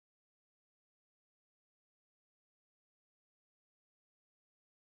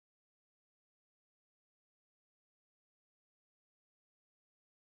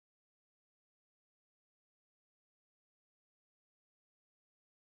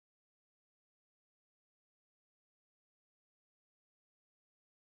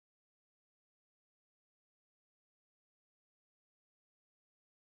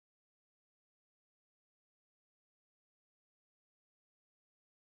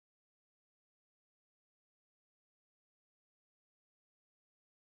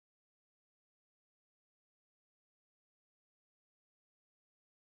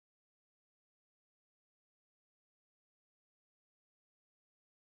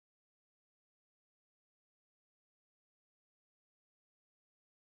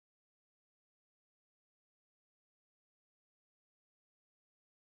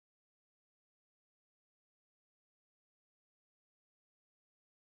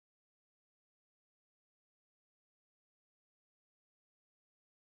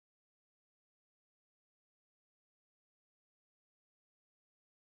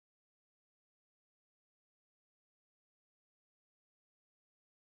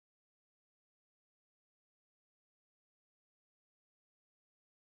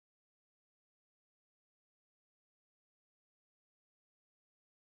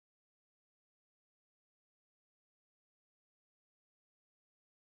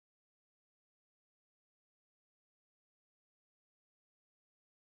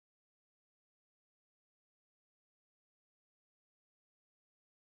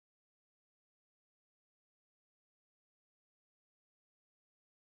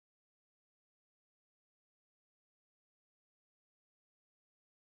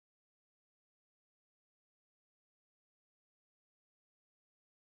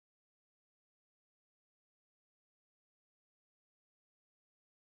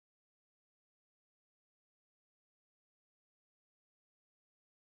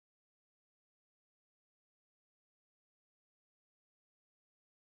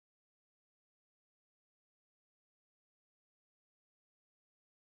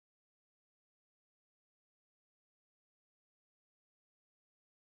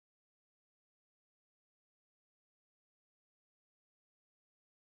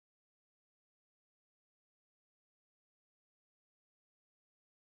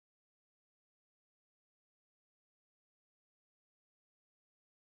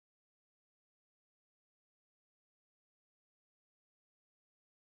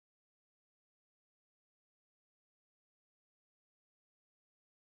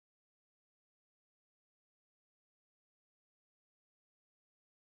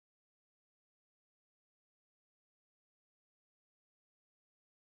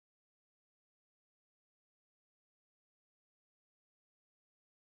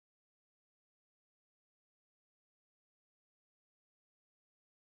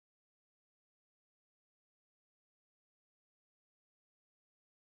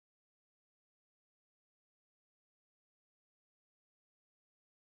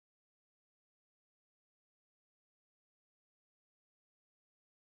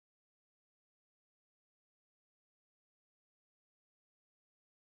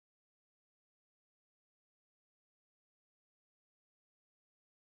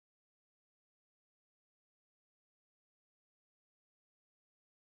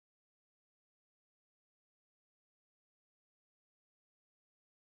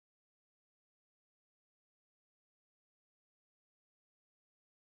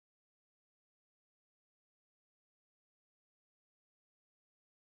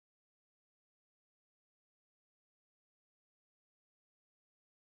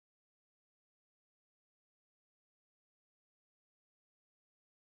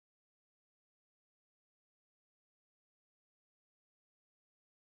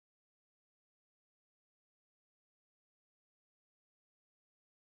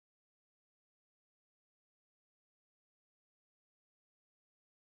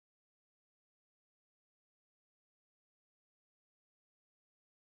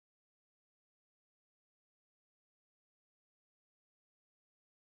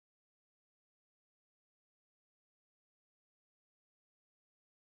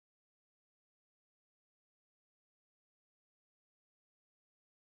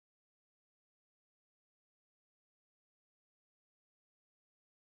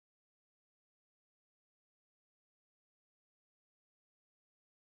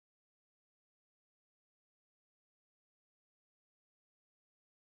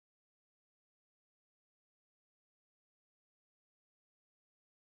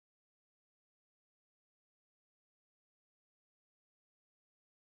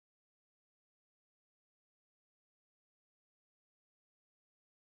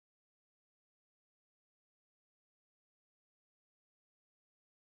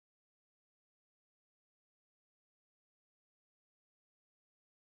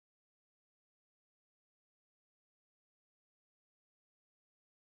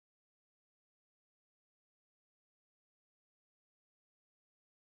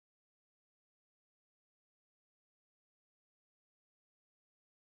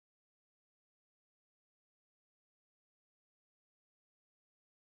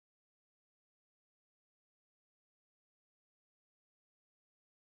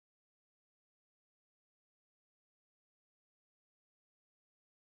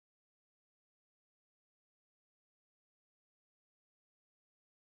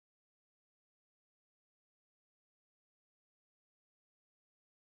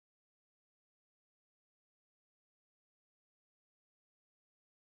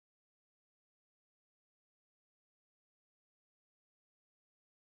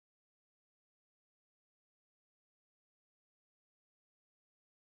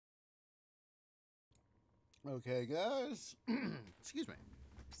 Okay, guys. Excuse me.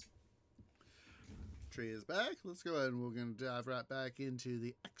 Tree is back. Let's go ahead and we're going to dive right back into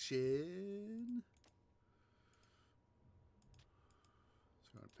the action. Let's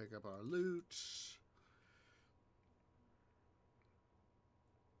go and pick up our loot.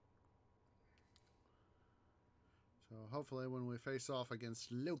 So hopefully when we face off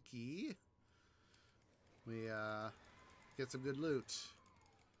against Loki, we get some good loot.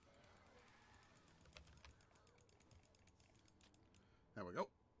 There we go.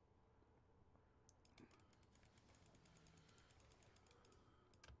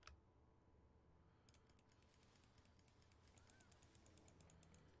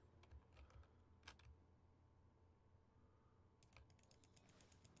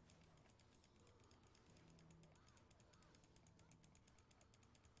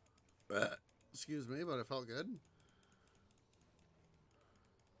 Excuse me, but it felt good.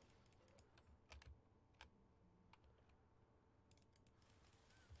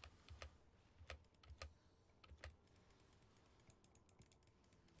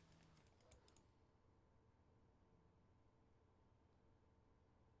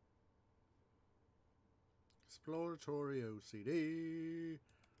 Exploratory OCD.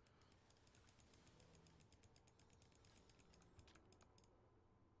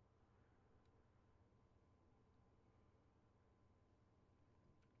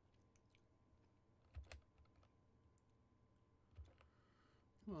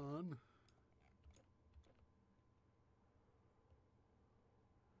 Come on.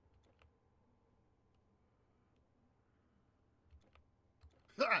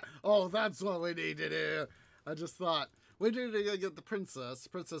 Oh, that's what we need to do. I just thought we need to go get the princess,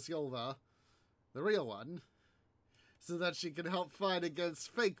 Princess Yolva, the real one, so that she can help fight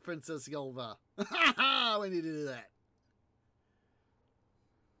against fake Princess Yolva. We need to do that.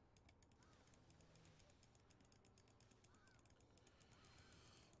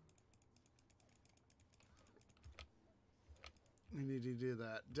 We need to do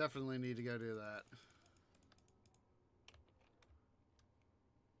that. Definitely need to go do that.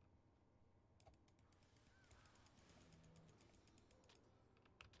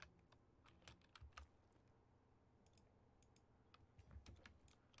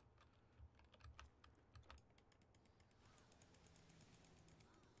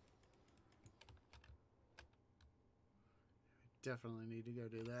 Definitely need to go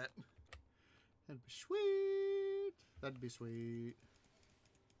do that. That'd be sweet. That'd be sweet.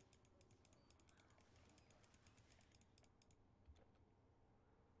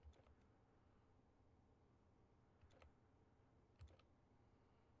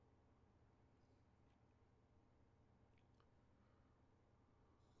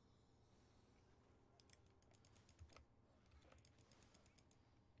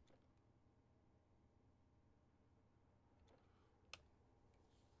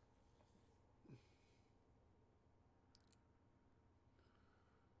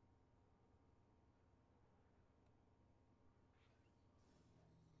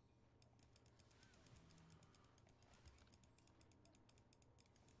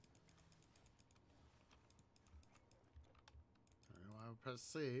 I'll press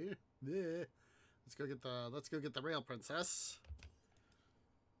C. Yeah. Let's go get the real princess.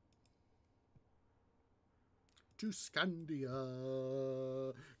 To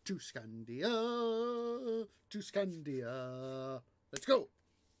Scandia. To Scandia. To Scandia. Let's go.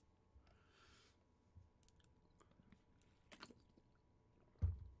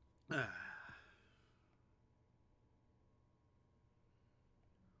 Ah.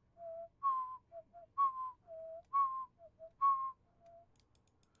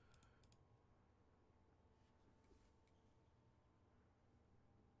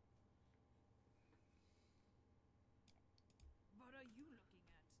 What are you looking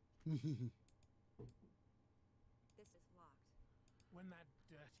at? This is locked. When that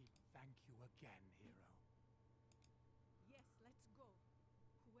dirty thank you again, hero. Yes, let's go.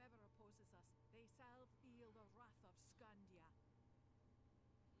 Whoever opposes us, they shall feel the wrath of Scandia.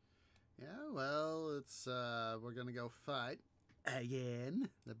 Yeah, well, it's we're gonna go fight again.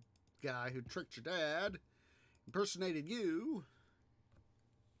 The guy who tricked your dad, impersonated you.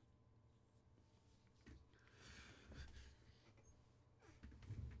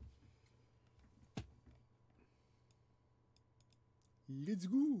 Let's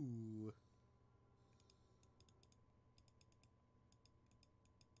go.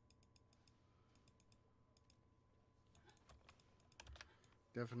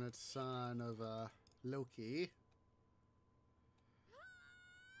 Definite sign of Loki.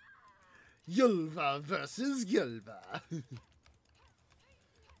 Yulva versus Yulva.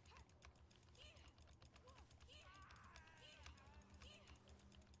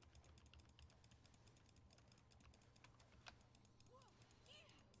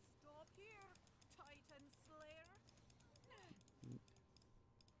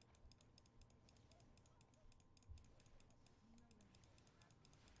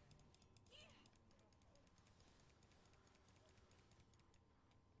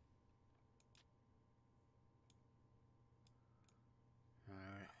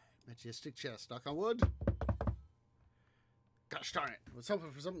 Majestic chest. Knock on wood. Gosh darn it. I was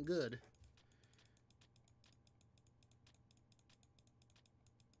hoping for something good.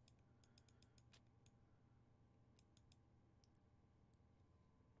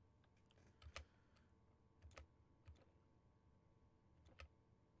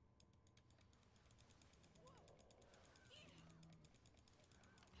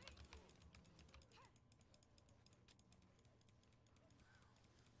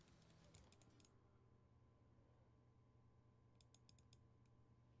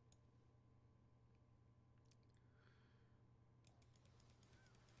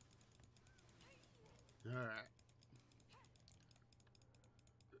 All right.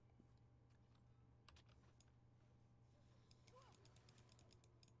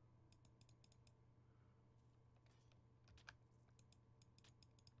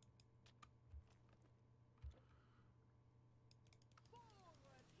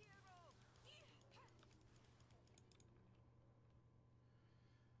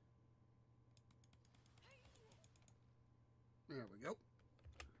 There we go.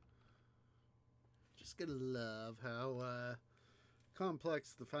 Just gonna love how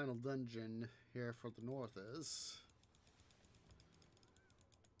complex the final dungeon here for the north is.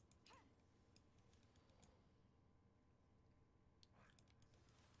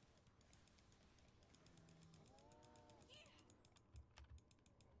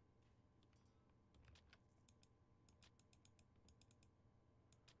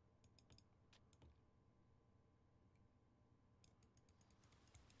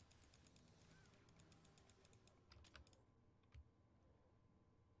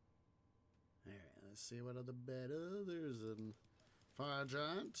 Alright, let's see what other beta there's in Fire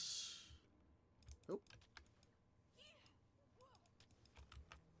Giant. Oh.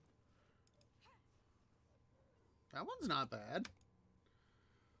 That one's not bad.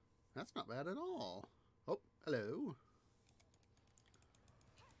 That's not bad at all. Oh, hello.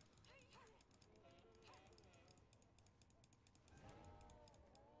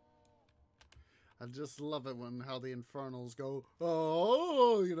 I just love it when how the Infernals go,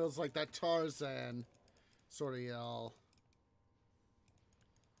 oh, you know, it's like that Tarzan sort of yell.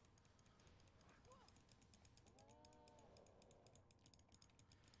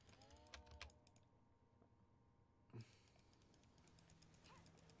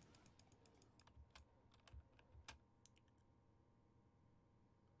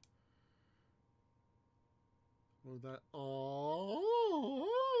 Or that, oh,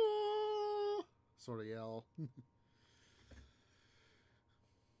 sort of yell.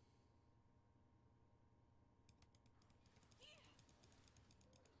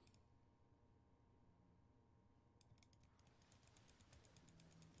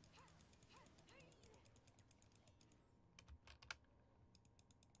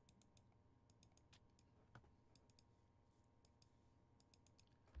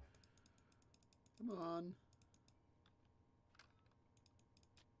 Come on.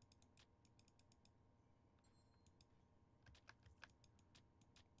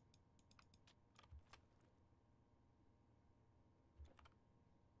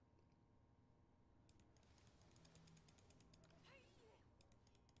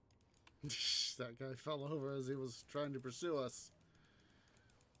 That guy fell over as he was trying to pursue us.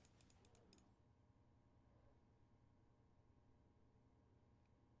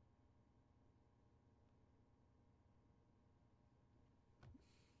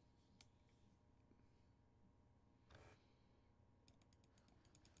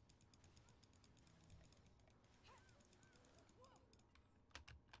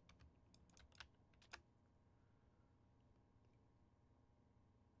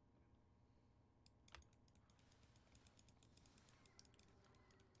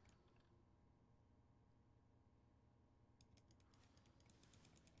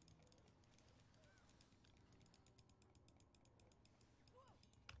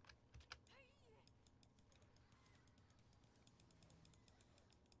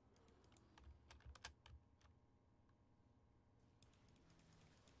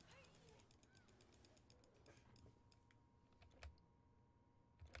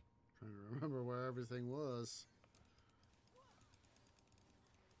 Trying to remember where everything was.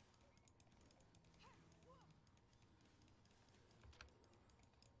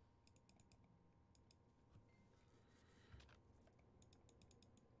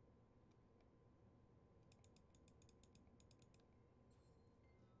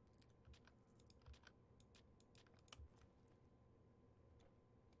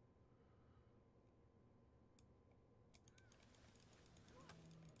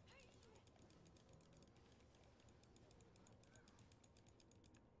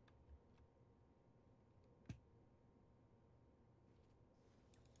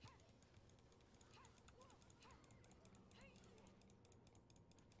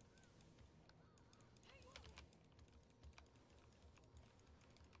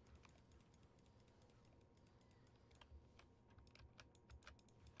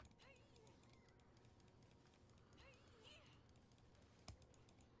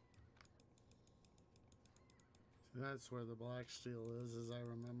 That's where the black steel is, as I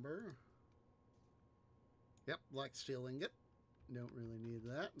remember. Yep, black steel ingot. Don't really need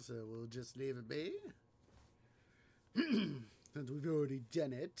that, so we'll just leave it be. And we've already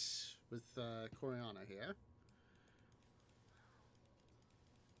done it with Coriana here.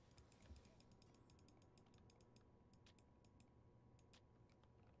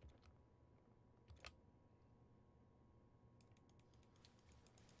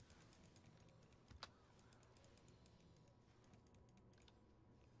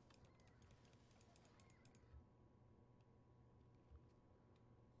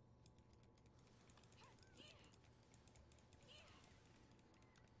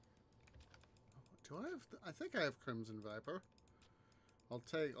 Do I have? I think I have Crimson Viper. I'll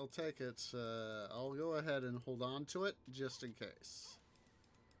take it. I'll go ahead and hold on to it just in case.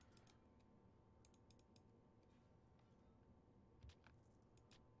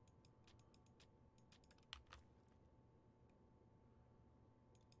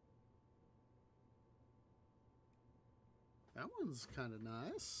 That one's kind of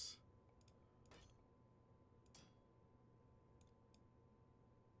nice.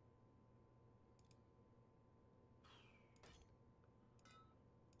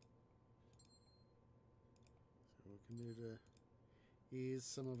 So we can do to ease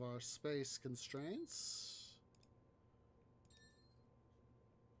some of our space constraints.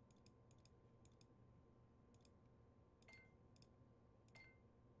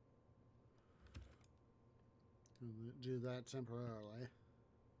 We'll do that temporarily.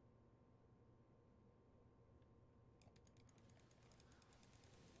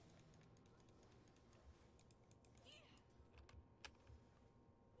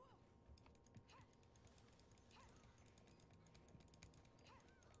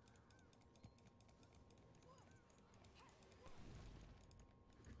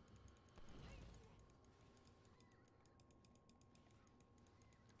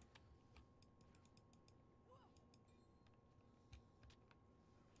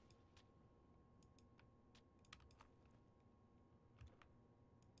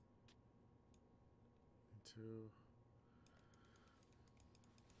 To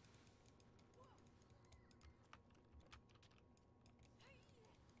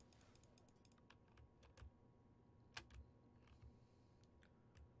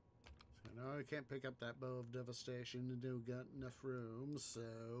I know I can't pick up that bow of devastation and don't got enough room,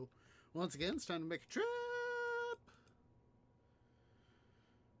 so once again it's time to make a trip.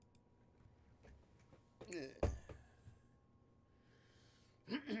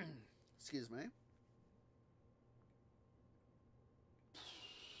 Excuse me.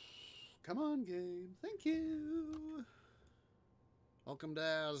 Come on, game. Thank you. Welcome to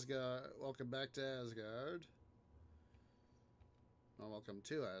Asgard. Welcome back to Asgard. Well, welcome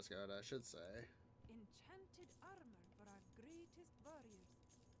to Asgard, I should say. Enchanted armor for our greatest warriors.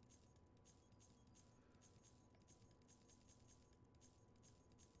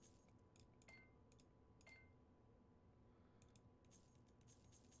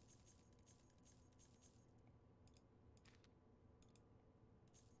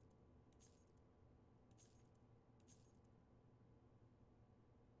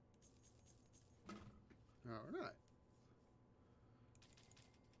 All right.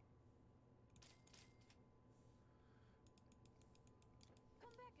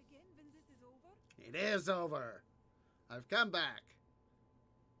 Come back again when this is over. It is over. I've come back.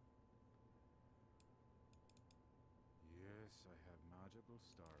 Yes, I have magical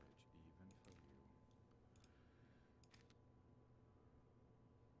storage even for you.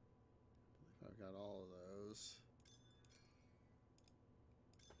 I've got all of those.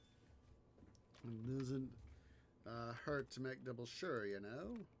 It doesn't hurt to make double sure, you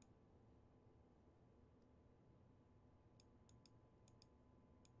know?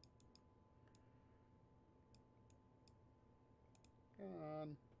 Come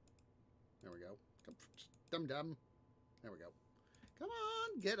on. There we go. Come, dum-dum. There we go. Come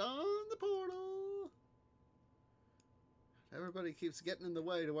on, get on the portal. Everybody keeps getting in the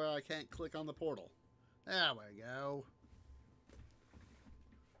way to where I can't click on the portal. There we go.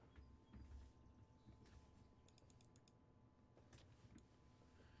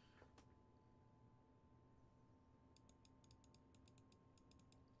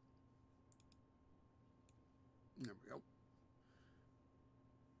 There we go.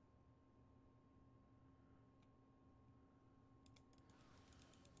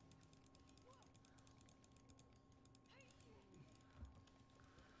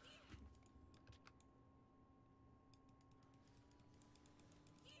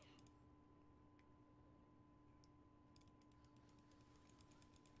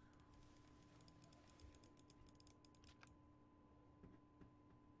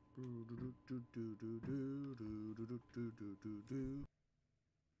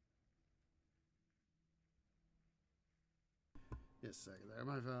 Yes, second there.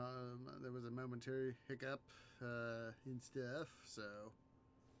 There was a momentary hiccup in stuff, so.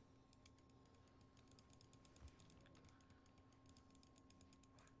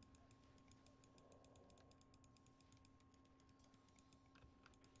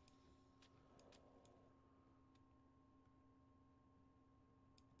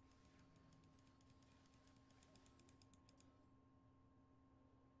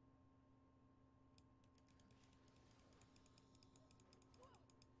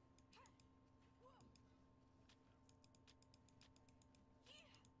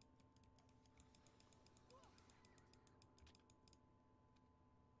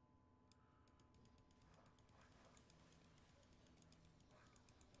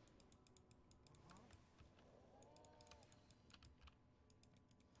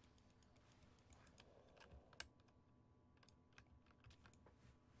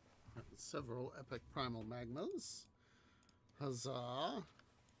 Several epic primal magmas. Huzzah!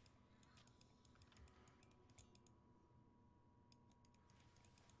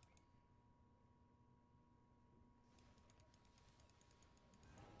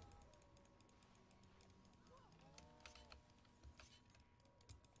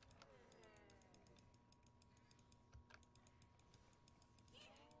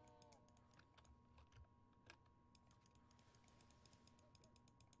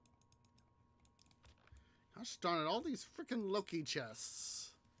 Gosh darn it, all these freaking Loki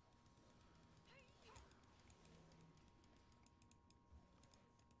chests.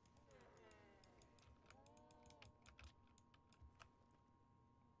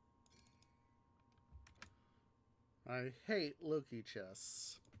 I hate Loki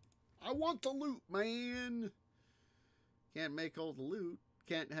chests. I want the loot, man. Can't make all the loot.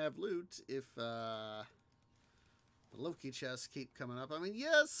 Can't have loot if the Loki chests keep coming up. I mean,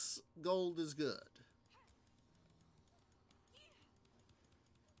 yes, gold is good.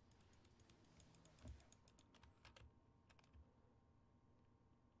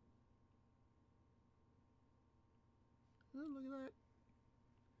 Oh, look at that.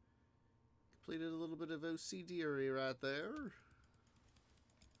 Completed a little bit of OCD-ery right there.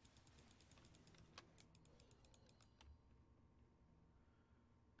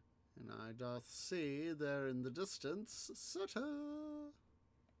 And I doth see there in the distance Surtr.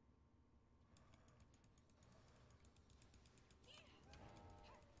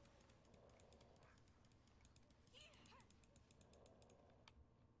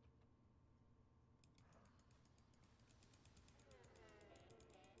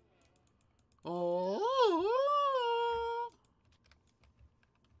 Oh!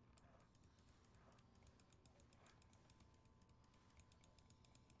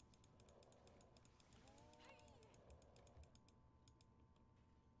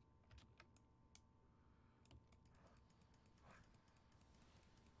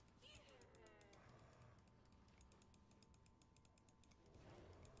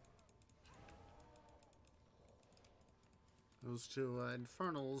 Those two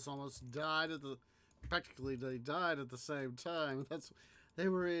infernals almost died at the. Practically, they died at the same time. They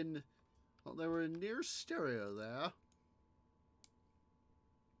were in. Well, they were in near stereo there.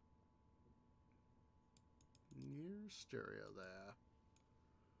 Near stereo there.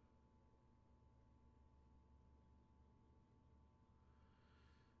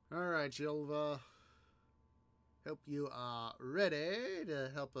 All right, Yilva. Hope you are ready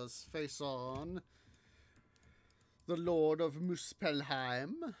to help us face on the Lord of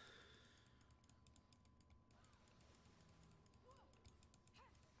Muspelheim.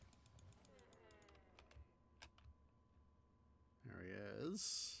 There he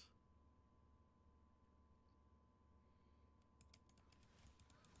is.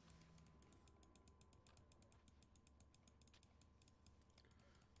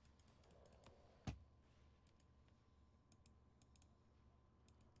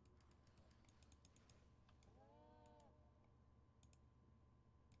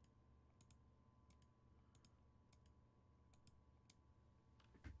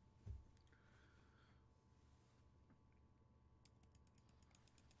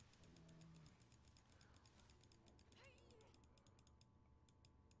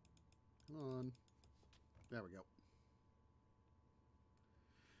 Come on. There we go.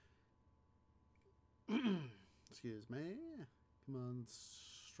 Excuse me. Come on,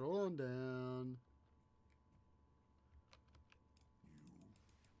 stroll on down.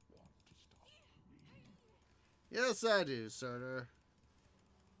 You want to stop me? Yes, I do, Surtr.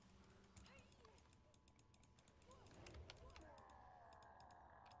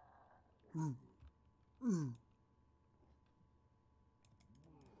 Let's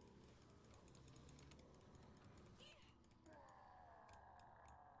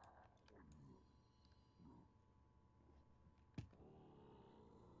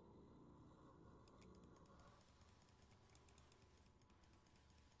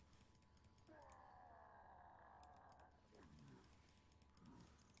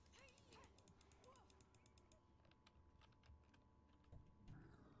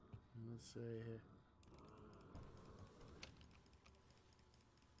see here.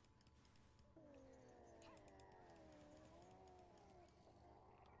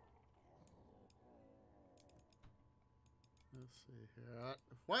 Let's see here.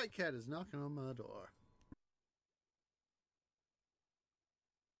 White cat is knocking on my door.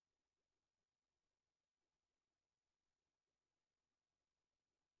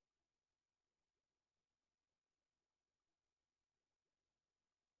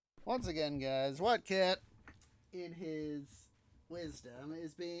 Once again, guys, White Cat, in his wisdom,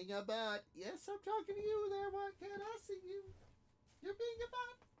 is being a butt. Yes, I'm talking to you there, White Cat. I see you. You're being a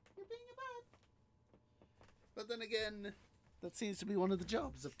butt. You're being a butt. But then again, that seems to be one of the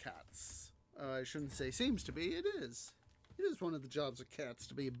jobs of cats. I shouldn't say seems to be, it is. It is one of the jobs of cats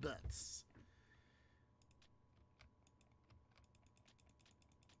to be butts.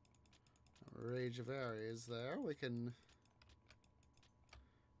 Rage of Ares there. We can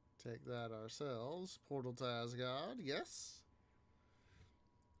take that ourselves. Portal to Asgard, yes.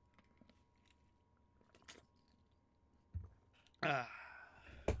 Ah.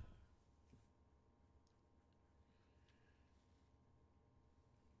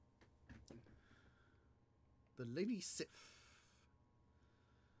 The Lady Sif.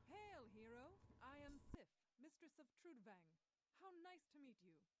 Hail, hero! I am Sif, mistress of Trudvang. How nice to meet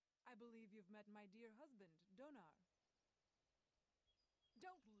you. I believe you've met my dear husband, Donar.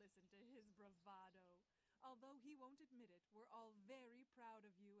 Don't listen to his bravado. Although he won't admit it, we're all very proud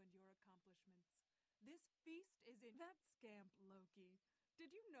of you and your accomplishments. This feast is in that scamp Loki. Did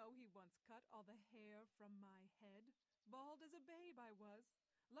you know he once cut all the hair from my head? Bald as a babe I was.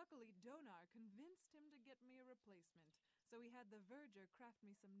 Luckily, Donar convinced him to get me a replacement, so he had the verger craft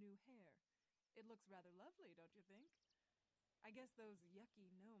me some new hair. It looks rather lovely, don't you think? I guess those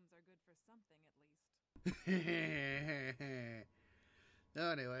yucky gnomes are good for something, at least.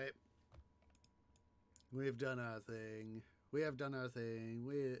 Anyway, we've done our thing. We have done our thing.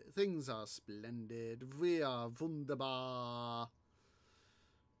 Things are splendid. We are wunderbar.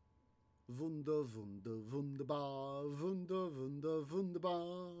 Wunder, wunder, wunderbar. Wunder, wunder,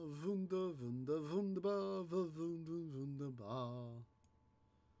 wunderbar. Wunder, wunder, wunderbar. Wunder, wunderbar.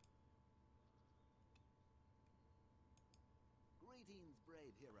 Greetings,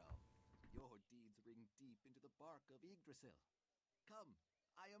 brave hero. Your deeds ring deep into the bark of Yggdrasil. Come,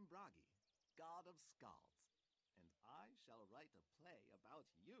 I am Bragi, god of skalds, and I shall write a play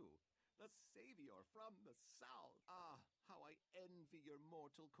about you, the savior from the south. Ah, how I envy your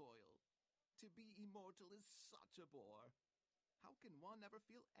mortal coil. To be immortal is such a bore. How can one ever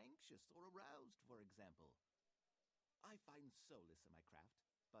feel anxious or aroused, for example? I find solace in my craft,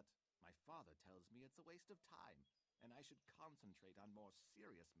 but my father tells me it's a waste of time, and I should concentrate on more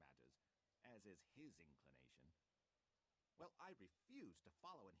serious matters, as is his inclination. Well, I refuse to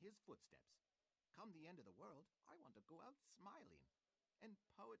follow in his footsteps. Come the end of the world, I want to go out smiling, and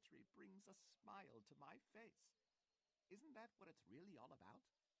poetry brings a smile to my face. Isn't that what it's really all about?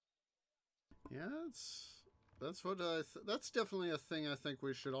 Yeah, that's what that's definitely a thing I think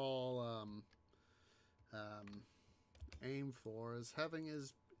we should all aim for, is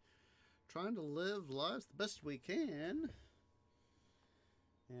trying to live lives the best we can,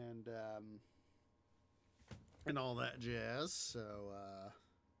 and all that jazz. So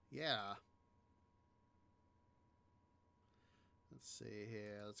yeah. Let's see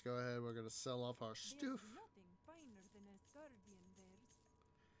here. Let's go ahead. We're gonna sell off our stuff. There's nothing finer than Asgardian wares.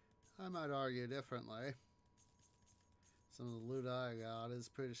 I might argue differently. Some of the loot I got is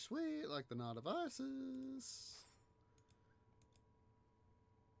pretty sweet, like the Knot of Isis.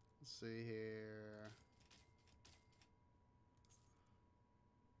 Let's see here.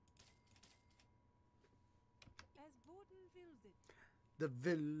 As Voden wills it. The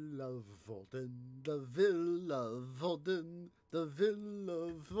Villa of Voden, the Villa of Voden, the Villa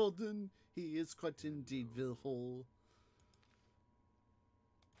of Voden. He is quite indeed willful.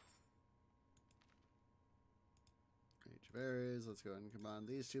 Age of Ares. Let's go ahead and combine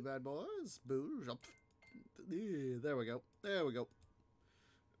these two bad boys. Boo. Up. There we go. There we go.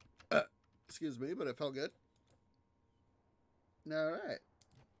 Excuse me, but it felt good. Alright.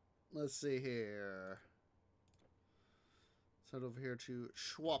 Let's see here. Let's head over here to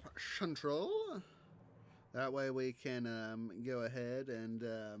Schwab Central. That way we can go ahead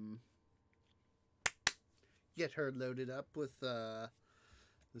and get her loaded up with the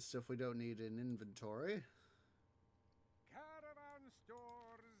stuff we don't need in inventory. Caravan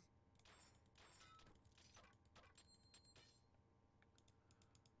stores.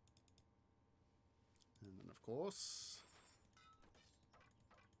 And then, of course,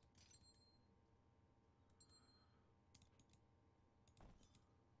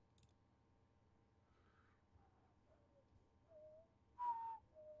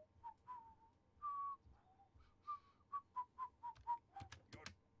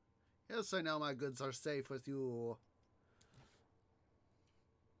 yes, I know my goods are safe with you.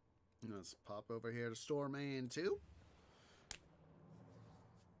 Let's pop over here to store main too.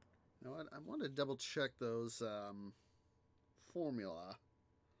 You know what? I want to double check those formula.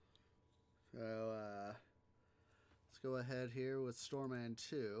 So let's go ahead here with Storeman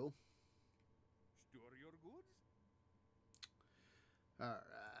 2. Store your goods. All right.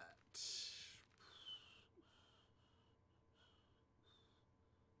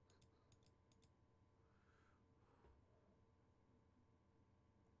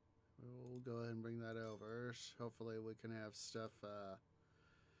 We'll go ahead and bring that over. Hopefully we can have stuff. Let's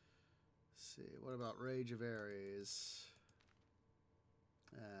see. What about Rage of Ares?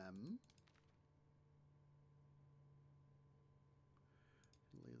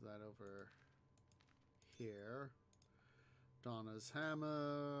 Leave that over here. Donna's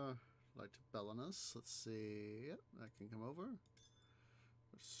Hammer. Like to Bellinus. Let's see. Yep, that can come over.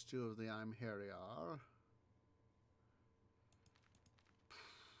 Stew of the Imheriar.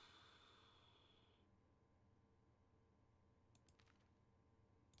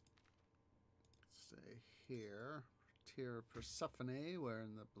 Stay here. Tear of Persephone. Where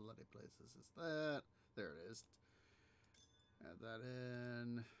in the bloody places is that? There it is. Add that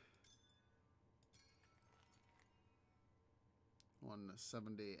in.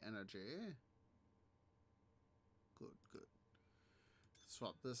 170 energy. Good, good.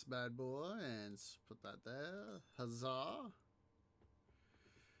 Swap this bad boy and put that there. Huzzah.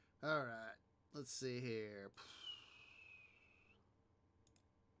 Alright. Let's see here.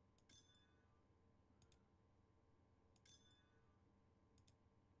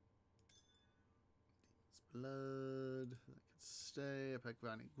 Blood. That can stay. Epic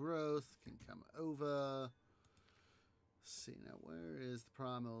Valley Growth can come over. Let's see now. Where is the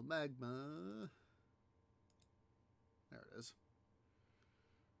Primal Magma? There it is.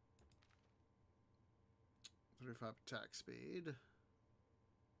 35 attack speed.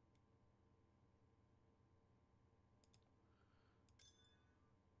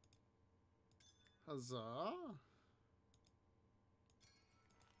 Huzzah.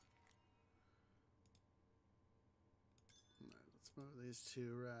 Let's move these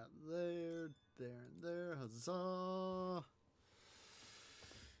two right there, and there. Huzzah.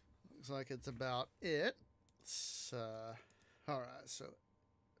 Looks like it's about it. Alright, so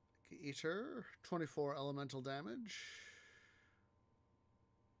Eater, 24 elemental damage.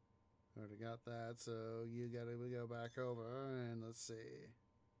 Already got that, so we go back over and let's see.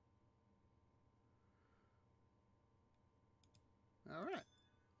 Alright.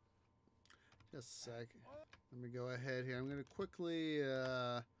 Just a sec. Let me go ahead here. I'm going to quickly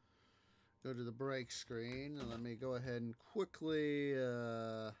go to the break screen. And let me go ahead and quickly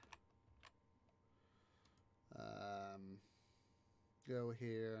go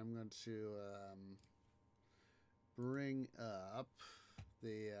here. I'm going to bring up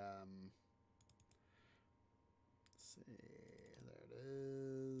the let's see, there it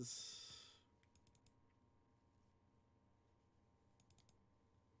is.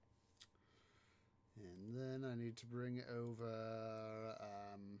 And then I need to bring over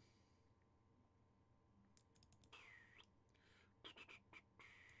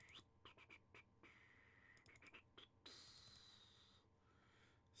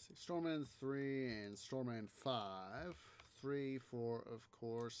Stormman 3 and Stormman 5. 3 for, of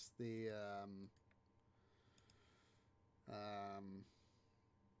course, the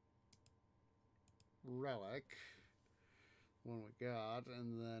relic one we got,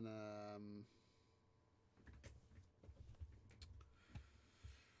 and then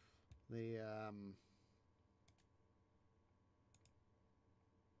the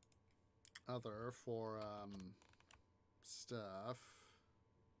other for stuff.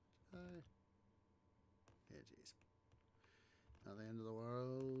 Yeah, jeez. Not the end of the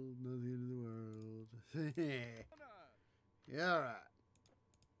world. Not the end of the world. Yeah, alright.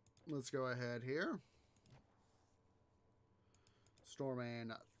 Let's go ahead here.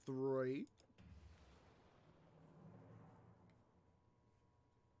 Stormman 3.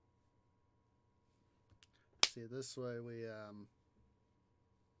 see, this way we,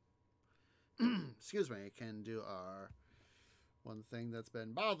 excuse me, can do our one thing that's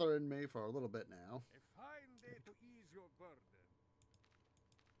been bothering me for a little bit now. A fine day to ease your burden.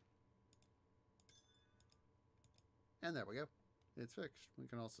 And there we go. It's fixed. We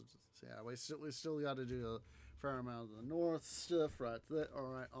can also just, yeah, we still got to do a fair amount of the north stuff right there. All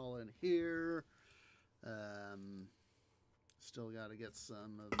right, all in here. Still got to get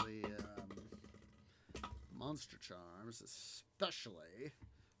some of the monster charms, especially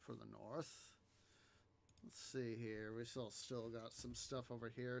for the north. Let's see here. We still got some stuff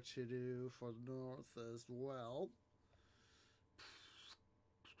over here to do for the north as well.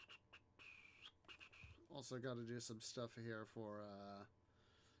 Also got to do some stuff here for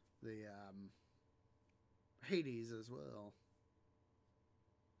the Hades as well.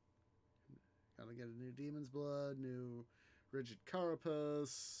 Got to get a new Demon's Blood, new Rigid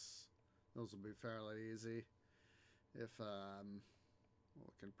Carapace. Those will be fairly easy. If what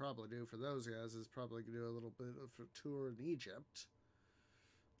we can probably do for those guys is probably do a little bit of a tour in Egypt.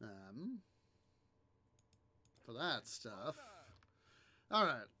 For that stuff. All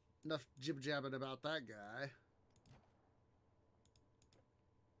right. Enough jib-jabbing about that guy.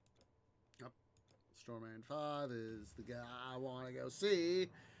 Yep. Stormman 5 is the guy I want to go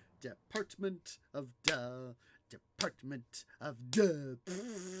see. Department of Duh. Department of Duh.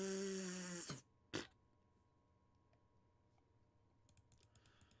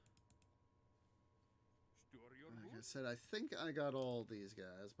 Like I said, I think I got all these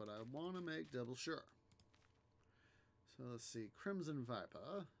guys, but I want to make double sure. So let's see. Crimson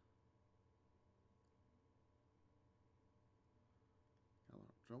Viper.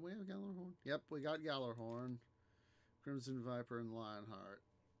 Don't we have Gallarhorn? Yep, we got Gallarhorn. Crimson Viper and Lionheart.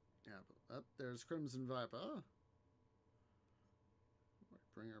 Yeah, up there's Crimson Viper.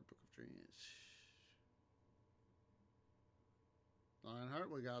 Bring our Book of Dreams.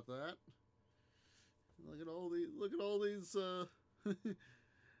 Lionheart, we got that. Look at all these.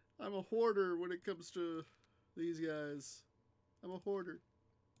 I'm a hoarder when it comes to these guys. I'm a hoarder.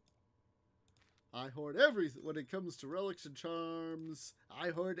 I hoard everything. When it comes to relics and charms,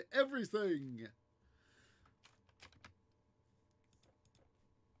 I hoard everything.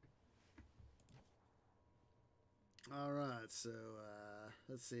 All right, so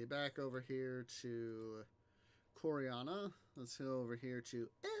let's see. Back over here to Coriana. Let's go over here to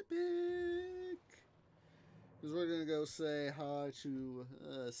Epic. Because we're going to go say hi to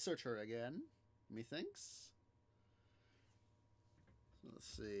Surtr again, methinks. So let's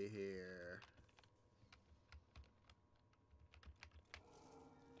see here.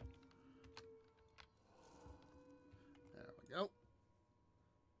 There we go.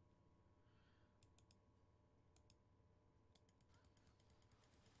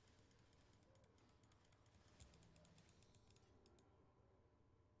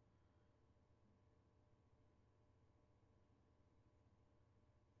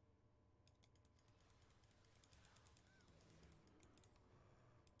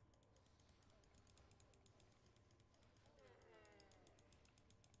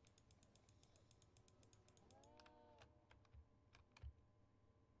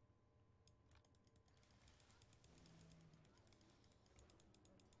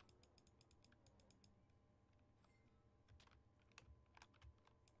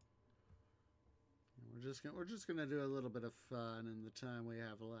 We're just gonna do a little bit of fun in the time we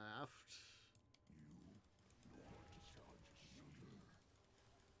have left.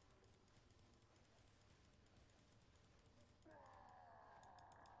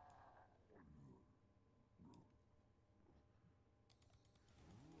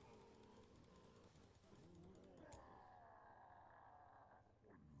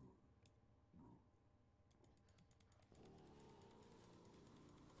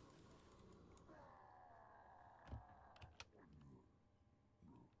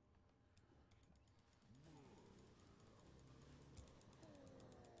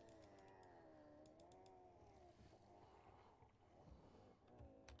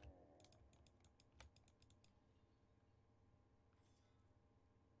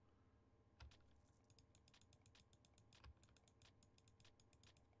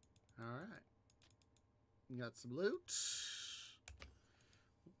 Alright. Got some loot.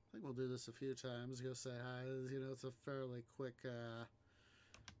 I think we'll do this a few times. Go say hi. You know, it's a fairly quick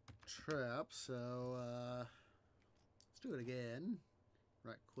trip, so let's do it again.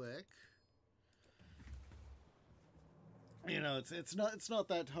 Right quick. You know, it's not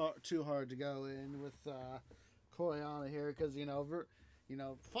that too hard to go in with Coriana here, because you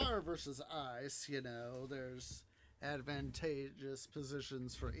know fire versus ice. You know, there's advantageous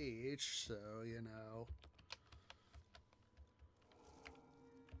positions for each, so you know.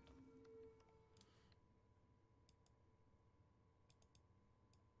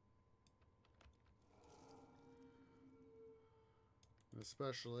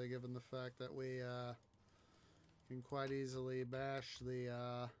 Especially given the fact that we can quite easily bash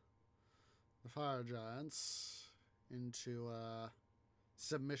the fire giants into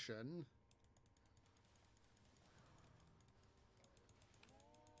submission.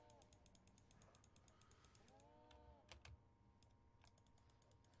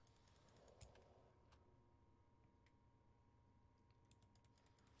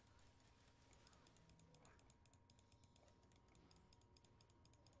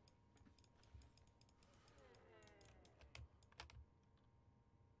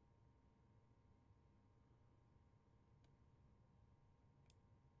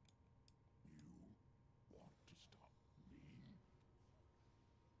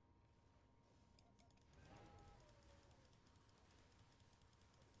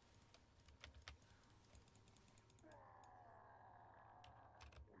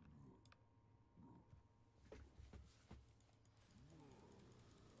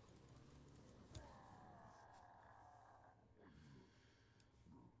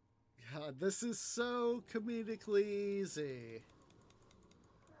 God, this is so comedically easy.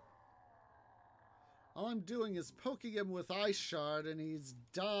 All I'm doing is poking him with Ice Shard and he's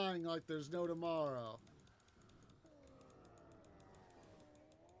dying like there's no tomorrow.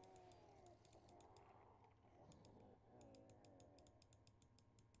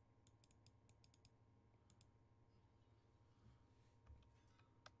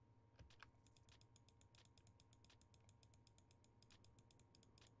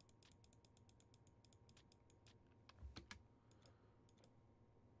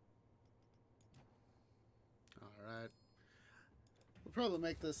 Alright. We'll probably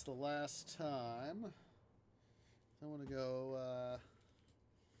make this the last time. I want to go,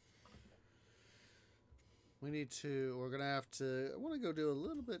 we're going to have to, I want to go do a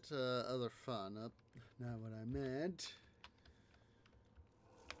little bit other fun. Not what I meant.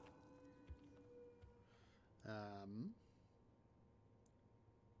 I'm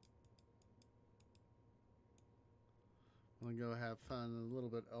going to go have fun a little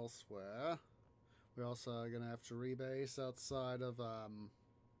bit elsewhere. We're also going to have to rebase outside of the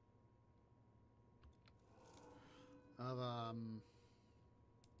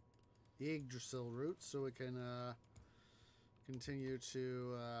Yggdrasil route so we can continue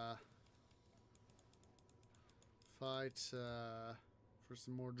to fight for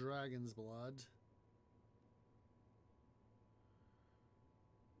some more dragon's blood.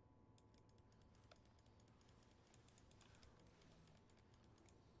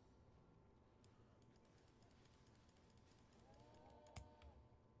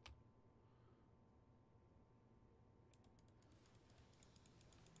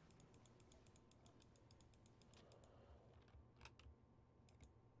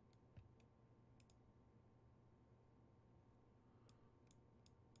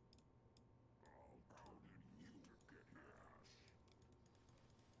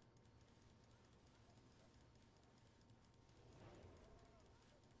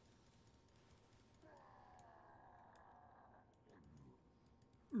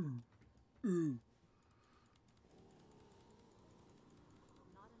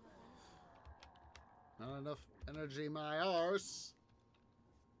 Not enough energy, my arse.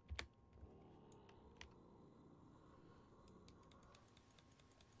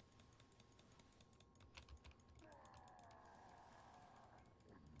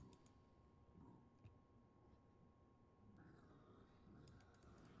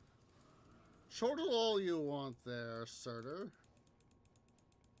 Chortle all you want there, Surtr.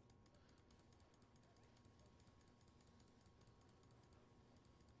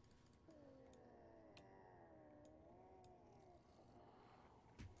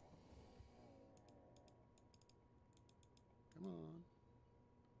 Come on.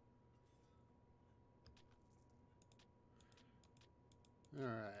 All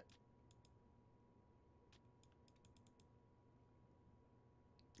right.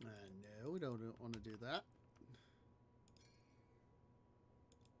 No, we don't want to do that.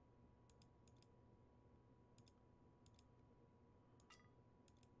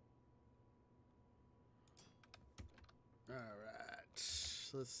 All right.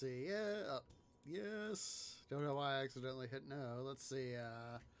 Let's see. Yeah. Yes. Don't know why I accidentally hit no. Let's see.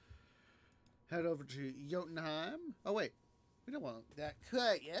 Head over to Jotunheim. Oh, wait. We don't want that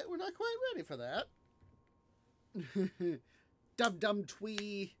cut yet. We're not quite ready for that. Dum-dum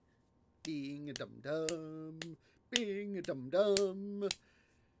twee. Being a dum-dum. Being a dum-dum.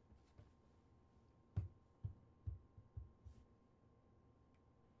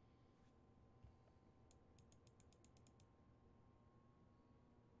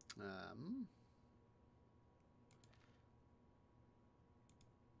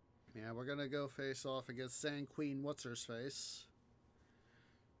 Yeah, we're gonna go face off against Sand Queen What's-Her-Face.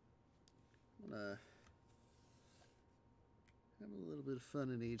 I'm gonna have a little bit of fun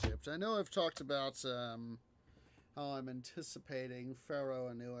in Egypt. I know I've talked about how I'm anticipating Pharaoh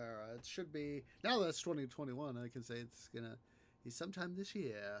A New Era. It should be, now that it's 2021, I can say it's gonna be sometime this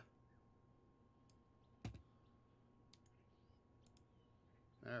year.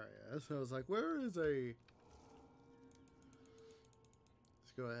 There he is. I was like, where is he?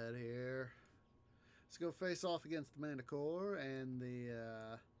 Let's go ahead here. Let's go face off against the Manticore and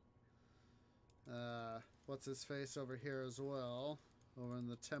the, what's his face over here as well, over in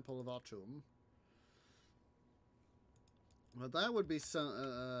the Temple of Atum. Well, that would be some,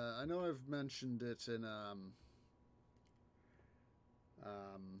 I know I've mentioned it in,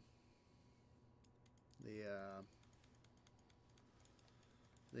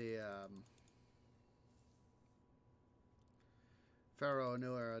 Pharaoh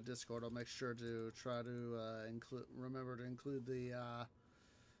New Era Discord. I'll make sure to try to remember to include the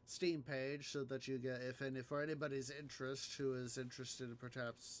Steam page so that you get, for anybody's interest who is interested in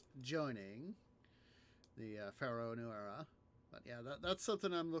perhaps joining the Pharaoh New Era. But yeah, that's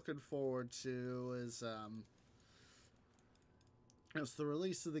something I'm looking forward to, is it's the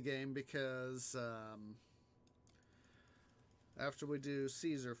release of the game, because after we do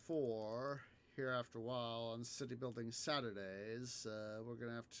Caesar 4 here after a while on City Building Saturdays, we're going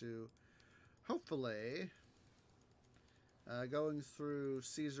to have to, hopefully, going through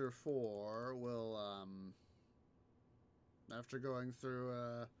Caesar 4, we'll, after going through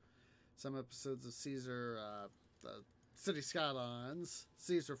some episodes of Caesar, City Skylines,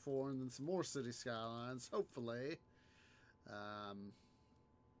 Caesar 4, and then some more City Skylines, hopefully,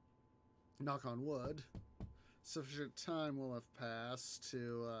 knock on wood, sufficient time will have passed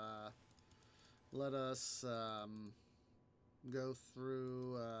to let us go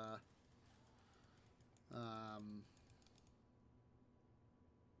through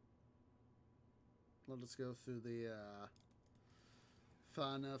the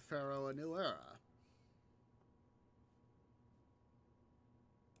fun of Pharaoh A New Era.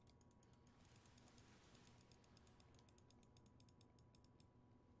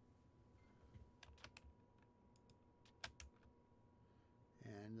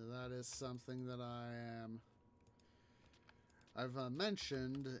 And that is something that I've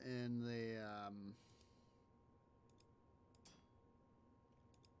mentioned in the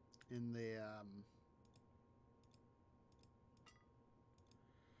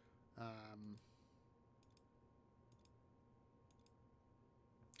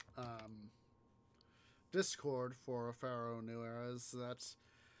Discord for Pharaoh New Era, is that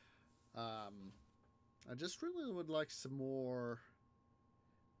I just really would like some more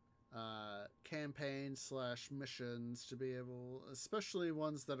campaigns / missions to be able, especially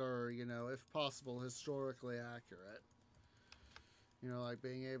ones that are, if possible, historically accurate. Like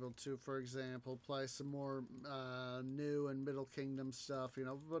being able to, for example, play some more new and Middle Kingdom stuff,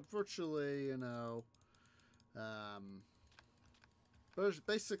 but virtually, but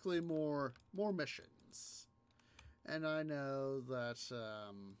basically more missions. And I know that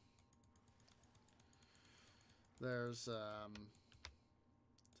there's get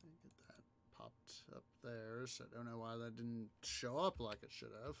that popped up there, so I don't know why that didn't show up like it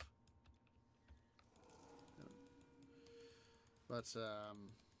should have. But I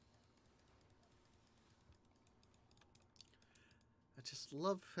just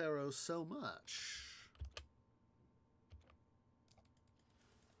love Pharaoh so much.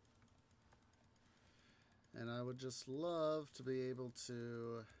 And I would just love to be able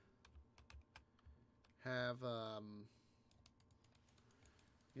to have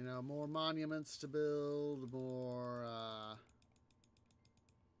more monuments to build, more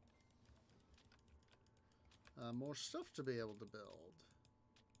stuff to be able to build.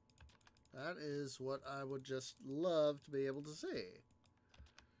 That is what I would just love to be able to see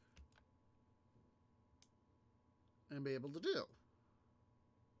and be able to do.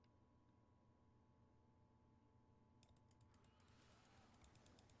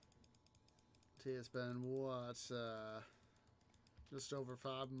 It's been what, just over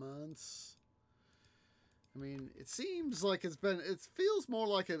 5 months. I mean, it seems like it feels more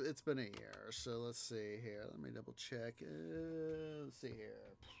like it's been a year. So let's see here. Let me double check. Let's see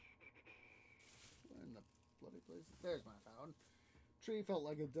here. Where in the bloody place? There's my phone. Tree felt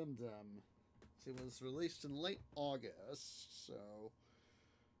like a dum-dum. It was released in late August, so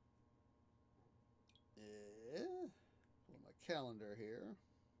pull my calendar here.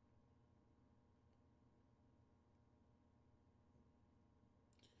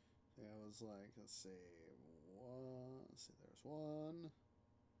 It was like, let's see, there's one.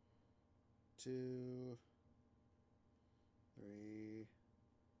 2, 3.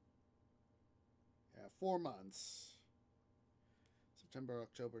 Yeah, 4 months. September,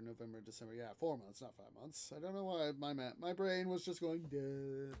 October, November, December. Yeah, 4 months, not 5 months. I don't know why my brain was just going,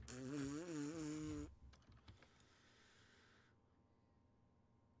 duh.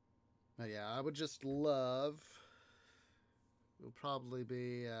 But yeah, I would just love. It'll probably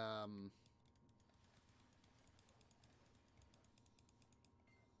be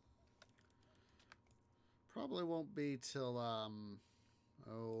probably won't be till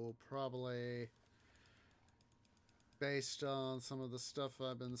probably based on some of the stuff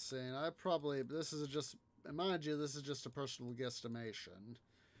I've been seeing. This is just, mind you, this is just a personal guesstimation.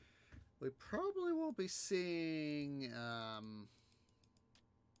 We probably won't be seeing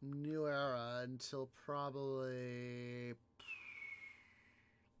New Era until probably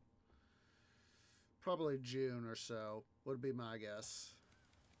June or so, would be my guess.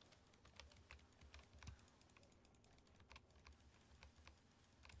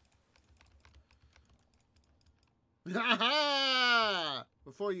 Ha ha!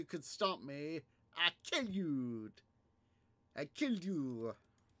 Before you could stomp me, I killed you. I killed you.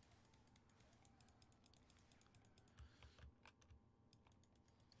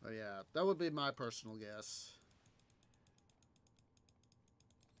 Oh yeah, that would be my personal guess.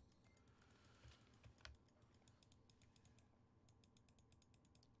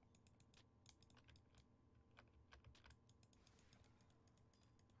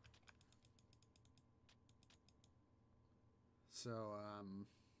 So,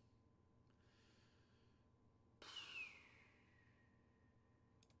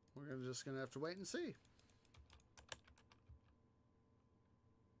 we're just gonna have to wait and see.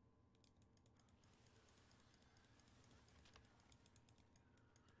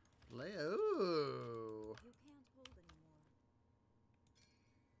 Leo. You can't hold anymore.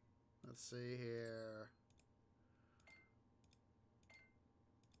 Let's see here.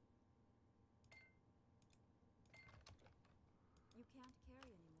 You can't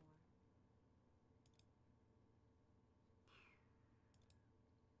carry anymore.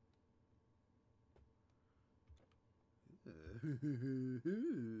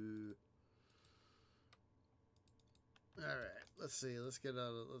 All right, let's see. Let's get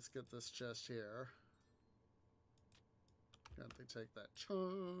this chest here. Got to take that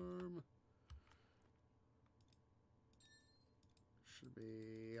charm. Should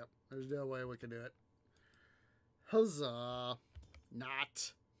be, yep. There's no way we can do it. Huzzah!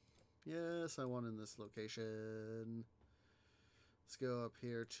 Not. Yes, I want in this location. Let's go up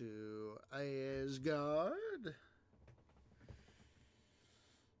here to Asgard.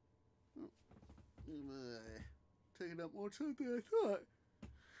 Taking up more time than I thought.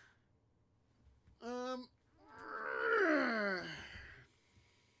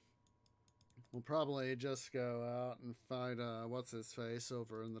 We'll probably just go out and find what's his face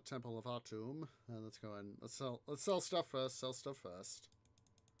over in the Temple of Atum. Let's go and let's sell stuff first. Sell stuff first.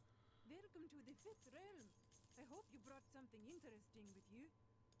 Welcome to the Fifth Realm. I hope you brought something interesting with you.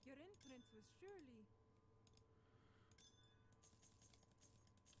 Your entrance was surely...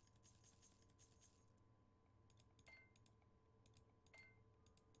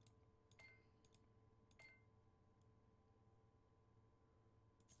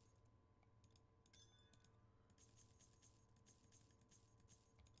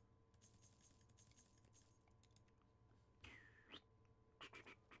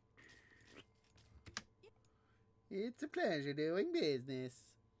 It's a pleasure doing business.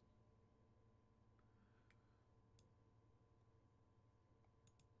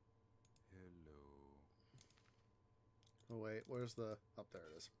 Hello. Oh wait, where's the... Up there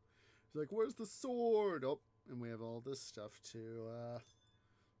it is. He's like, where's the sword? Oh, and we have all this stuff to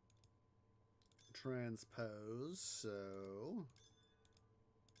transpose, so...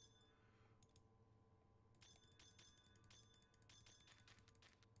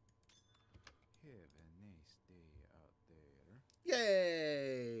 Have a nice day out there.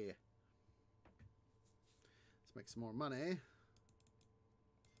 Yay! Let's make some more money. Let's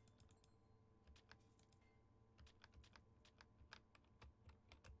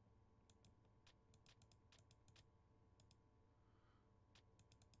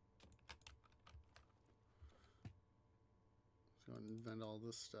go and invent all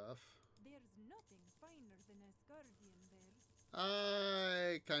this stuff. There's nothing finer than Asgardian there.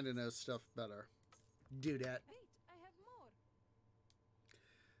 I kind of know stuff better. Do that. Wait, I have more.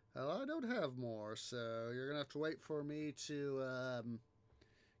 Well, I don't have more, so you're gonna have to wait for me to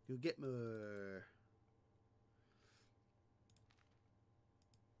get more.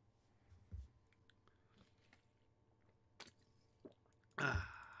 Ah.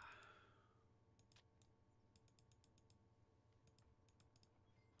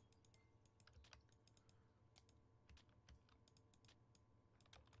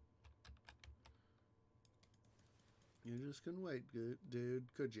 You just couldn't wait, dude,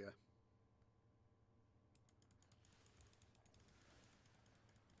 could ya?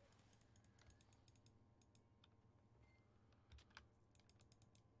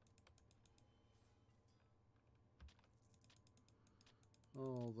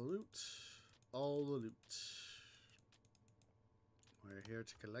 All the loot. All the loot. We're here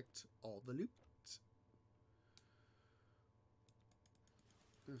to collect all the loot.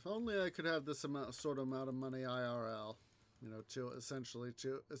 If only I could have this sort of amount of money IRL, you know, to essentially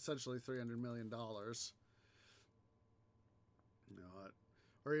 $300 million. You know,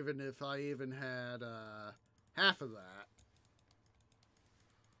 or even if I even had half of that,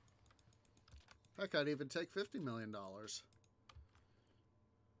 heck, I'd even take $50 million.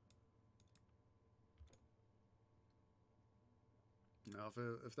 Now,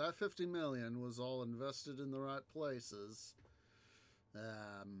 if that 50 million was all invested in the right places,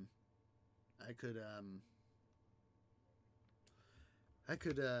 I could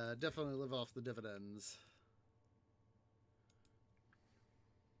definitely live off the dividends.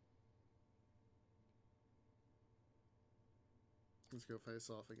 Let's go face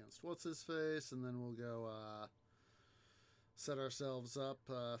off against what's his face, and then we'll go set ourselves up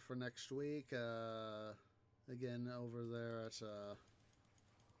for next week. Again, over there at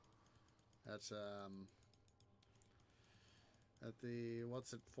the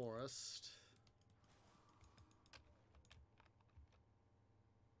what's it forest.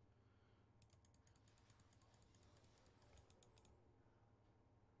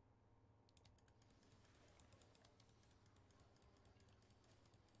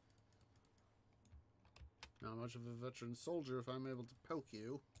 Not much of a veteran soldier if I'm able to poke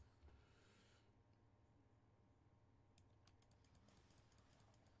you.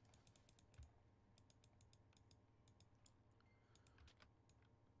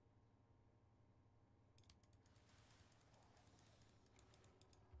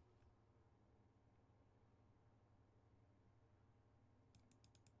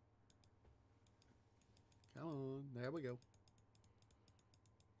 Come on, there we go.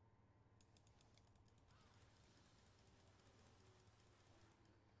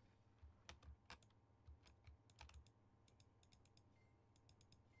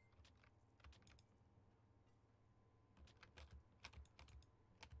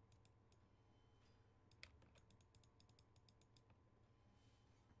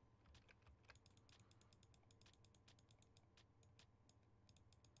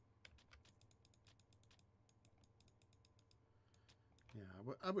 Yeah,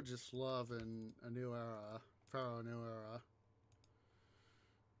 I would just love in a new era, Pharaoh new era.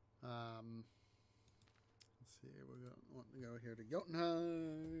 Let's see, we're wanting to go here to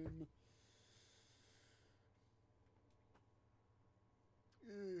Jotunheim.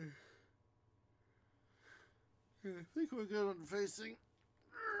 I think we're good on facing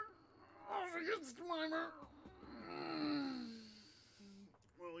off against Weimer.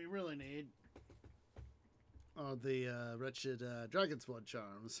 What we really need are the wretched Dragon's Blood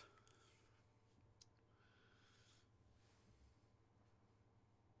charms.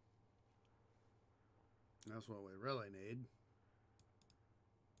 That's what we really need.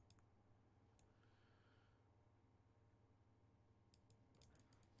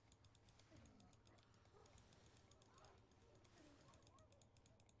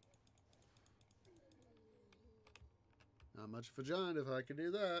 Not much of a giant if I could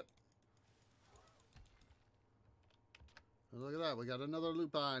do that. Oh, look at that, we got another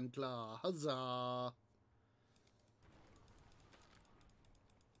lupine claw. Huzzah! Oh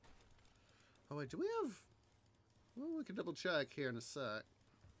wait, do we have... Well, we can double check here in a sec.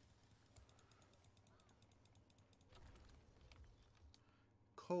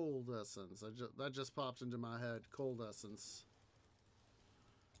 Cold essence. That just popped into my head. Cold essence.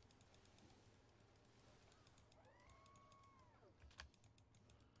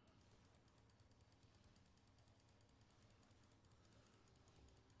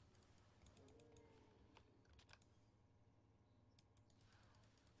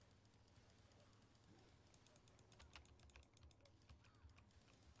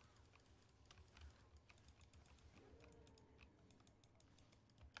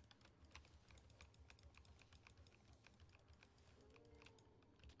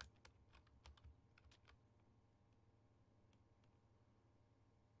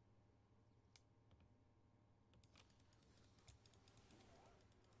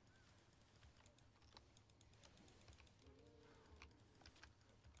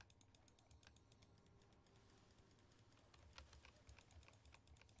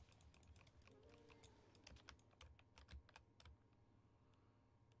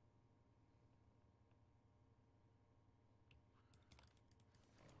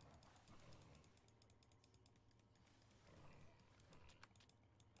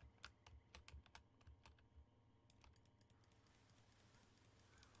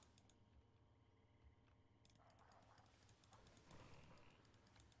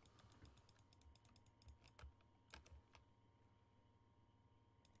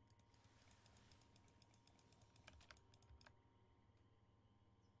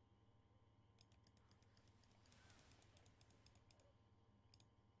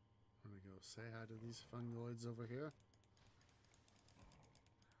 say hi to these fungoids over here.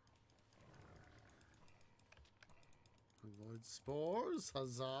 Fungoid spores,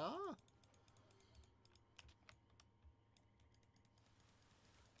 huzzah!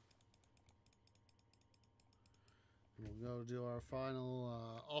 We'll go do our final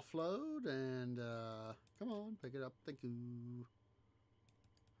offload and come on, pick it up. Thank you.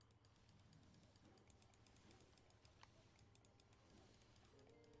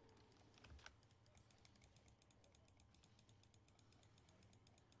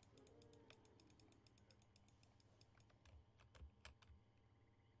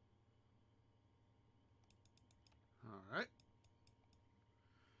 All right.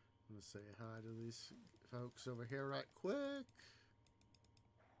 I'm going to say hi to these folks over here right quick.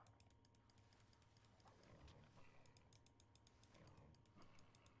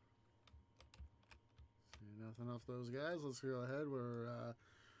 See nothing off those guys. Let's go ahead. We're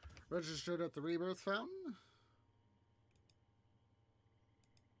registered at the Rebirth Fountain.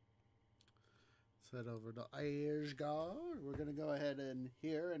 Let's head over to Aishgar. We're going to go ahead and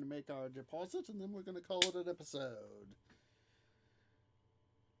here and make our deposit, and then we're going to call it an episode.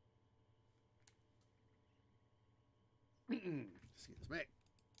 Excuse me.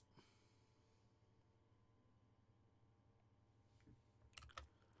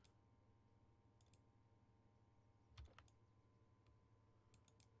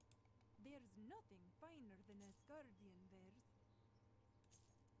 There's nothing finer than Asgardian wares.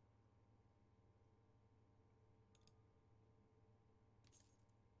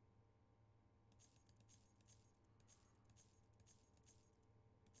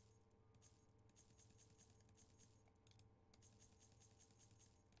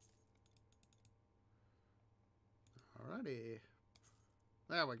 Alrighty.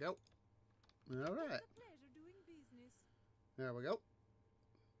 There we go. Alright. It's a pleasure doing business. There we go.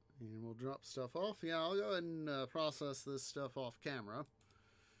 And we'll drop stuff off. Yeah, I'll go ahead and process this stuff off camera.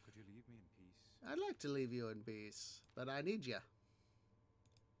 Could you leave me in peace? I'd like to leave you in peace, but I need you.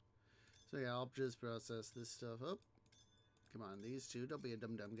 So yeah, I'll just process this stuff up. Come on, these two. Don't be a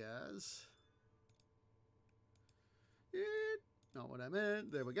dum-dum, guys. Yeah, not what I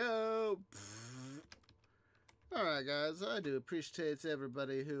meant. There we go. Alright, guys. I do appreciate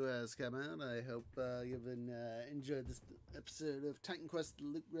everybody who has come out. I hope you've enjoyed this episode of Titan Quest The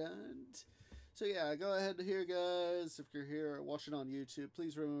Loot Grind. So yeah, go ahead here, guys. If you're here watching on YouTube,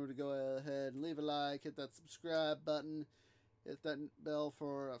 please remember to go ahead and leave a like, hit that subscribe button, hit that bell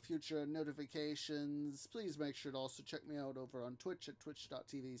for future notifications. Please make sure to also check me out over on Twitch at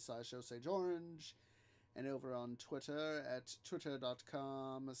twitch.tv/OsageOrange and over on Twitter at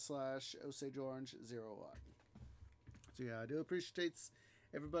twitter.com/OsageOrange01. So yeah, I do appreciate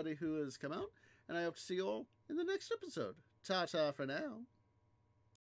everybody who has come out, and I hope to see you all in the next episode. Ta-ta for now.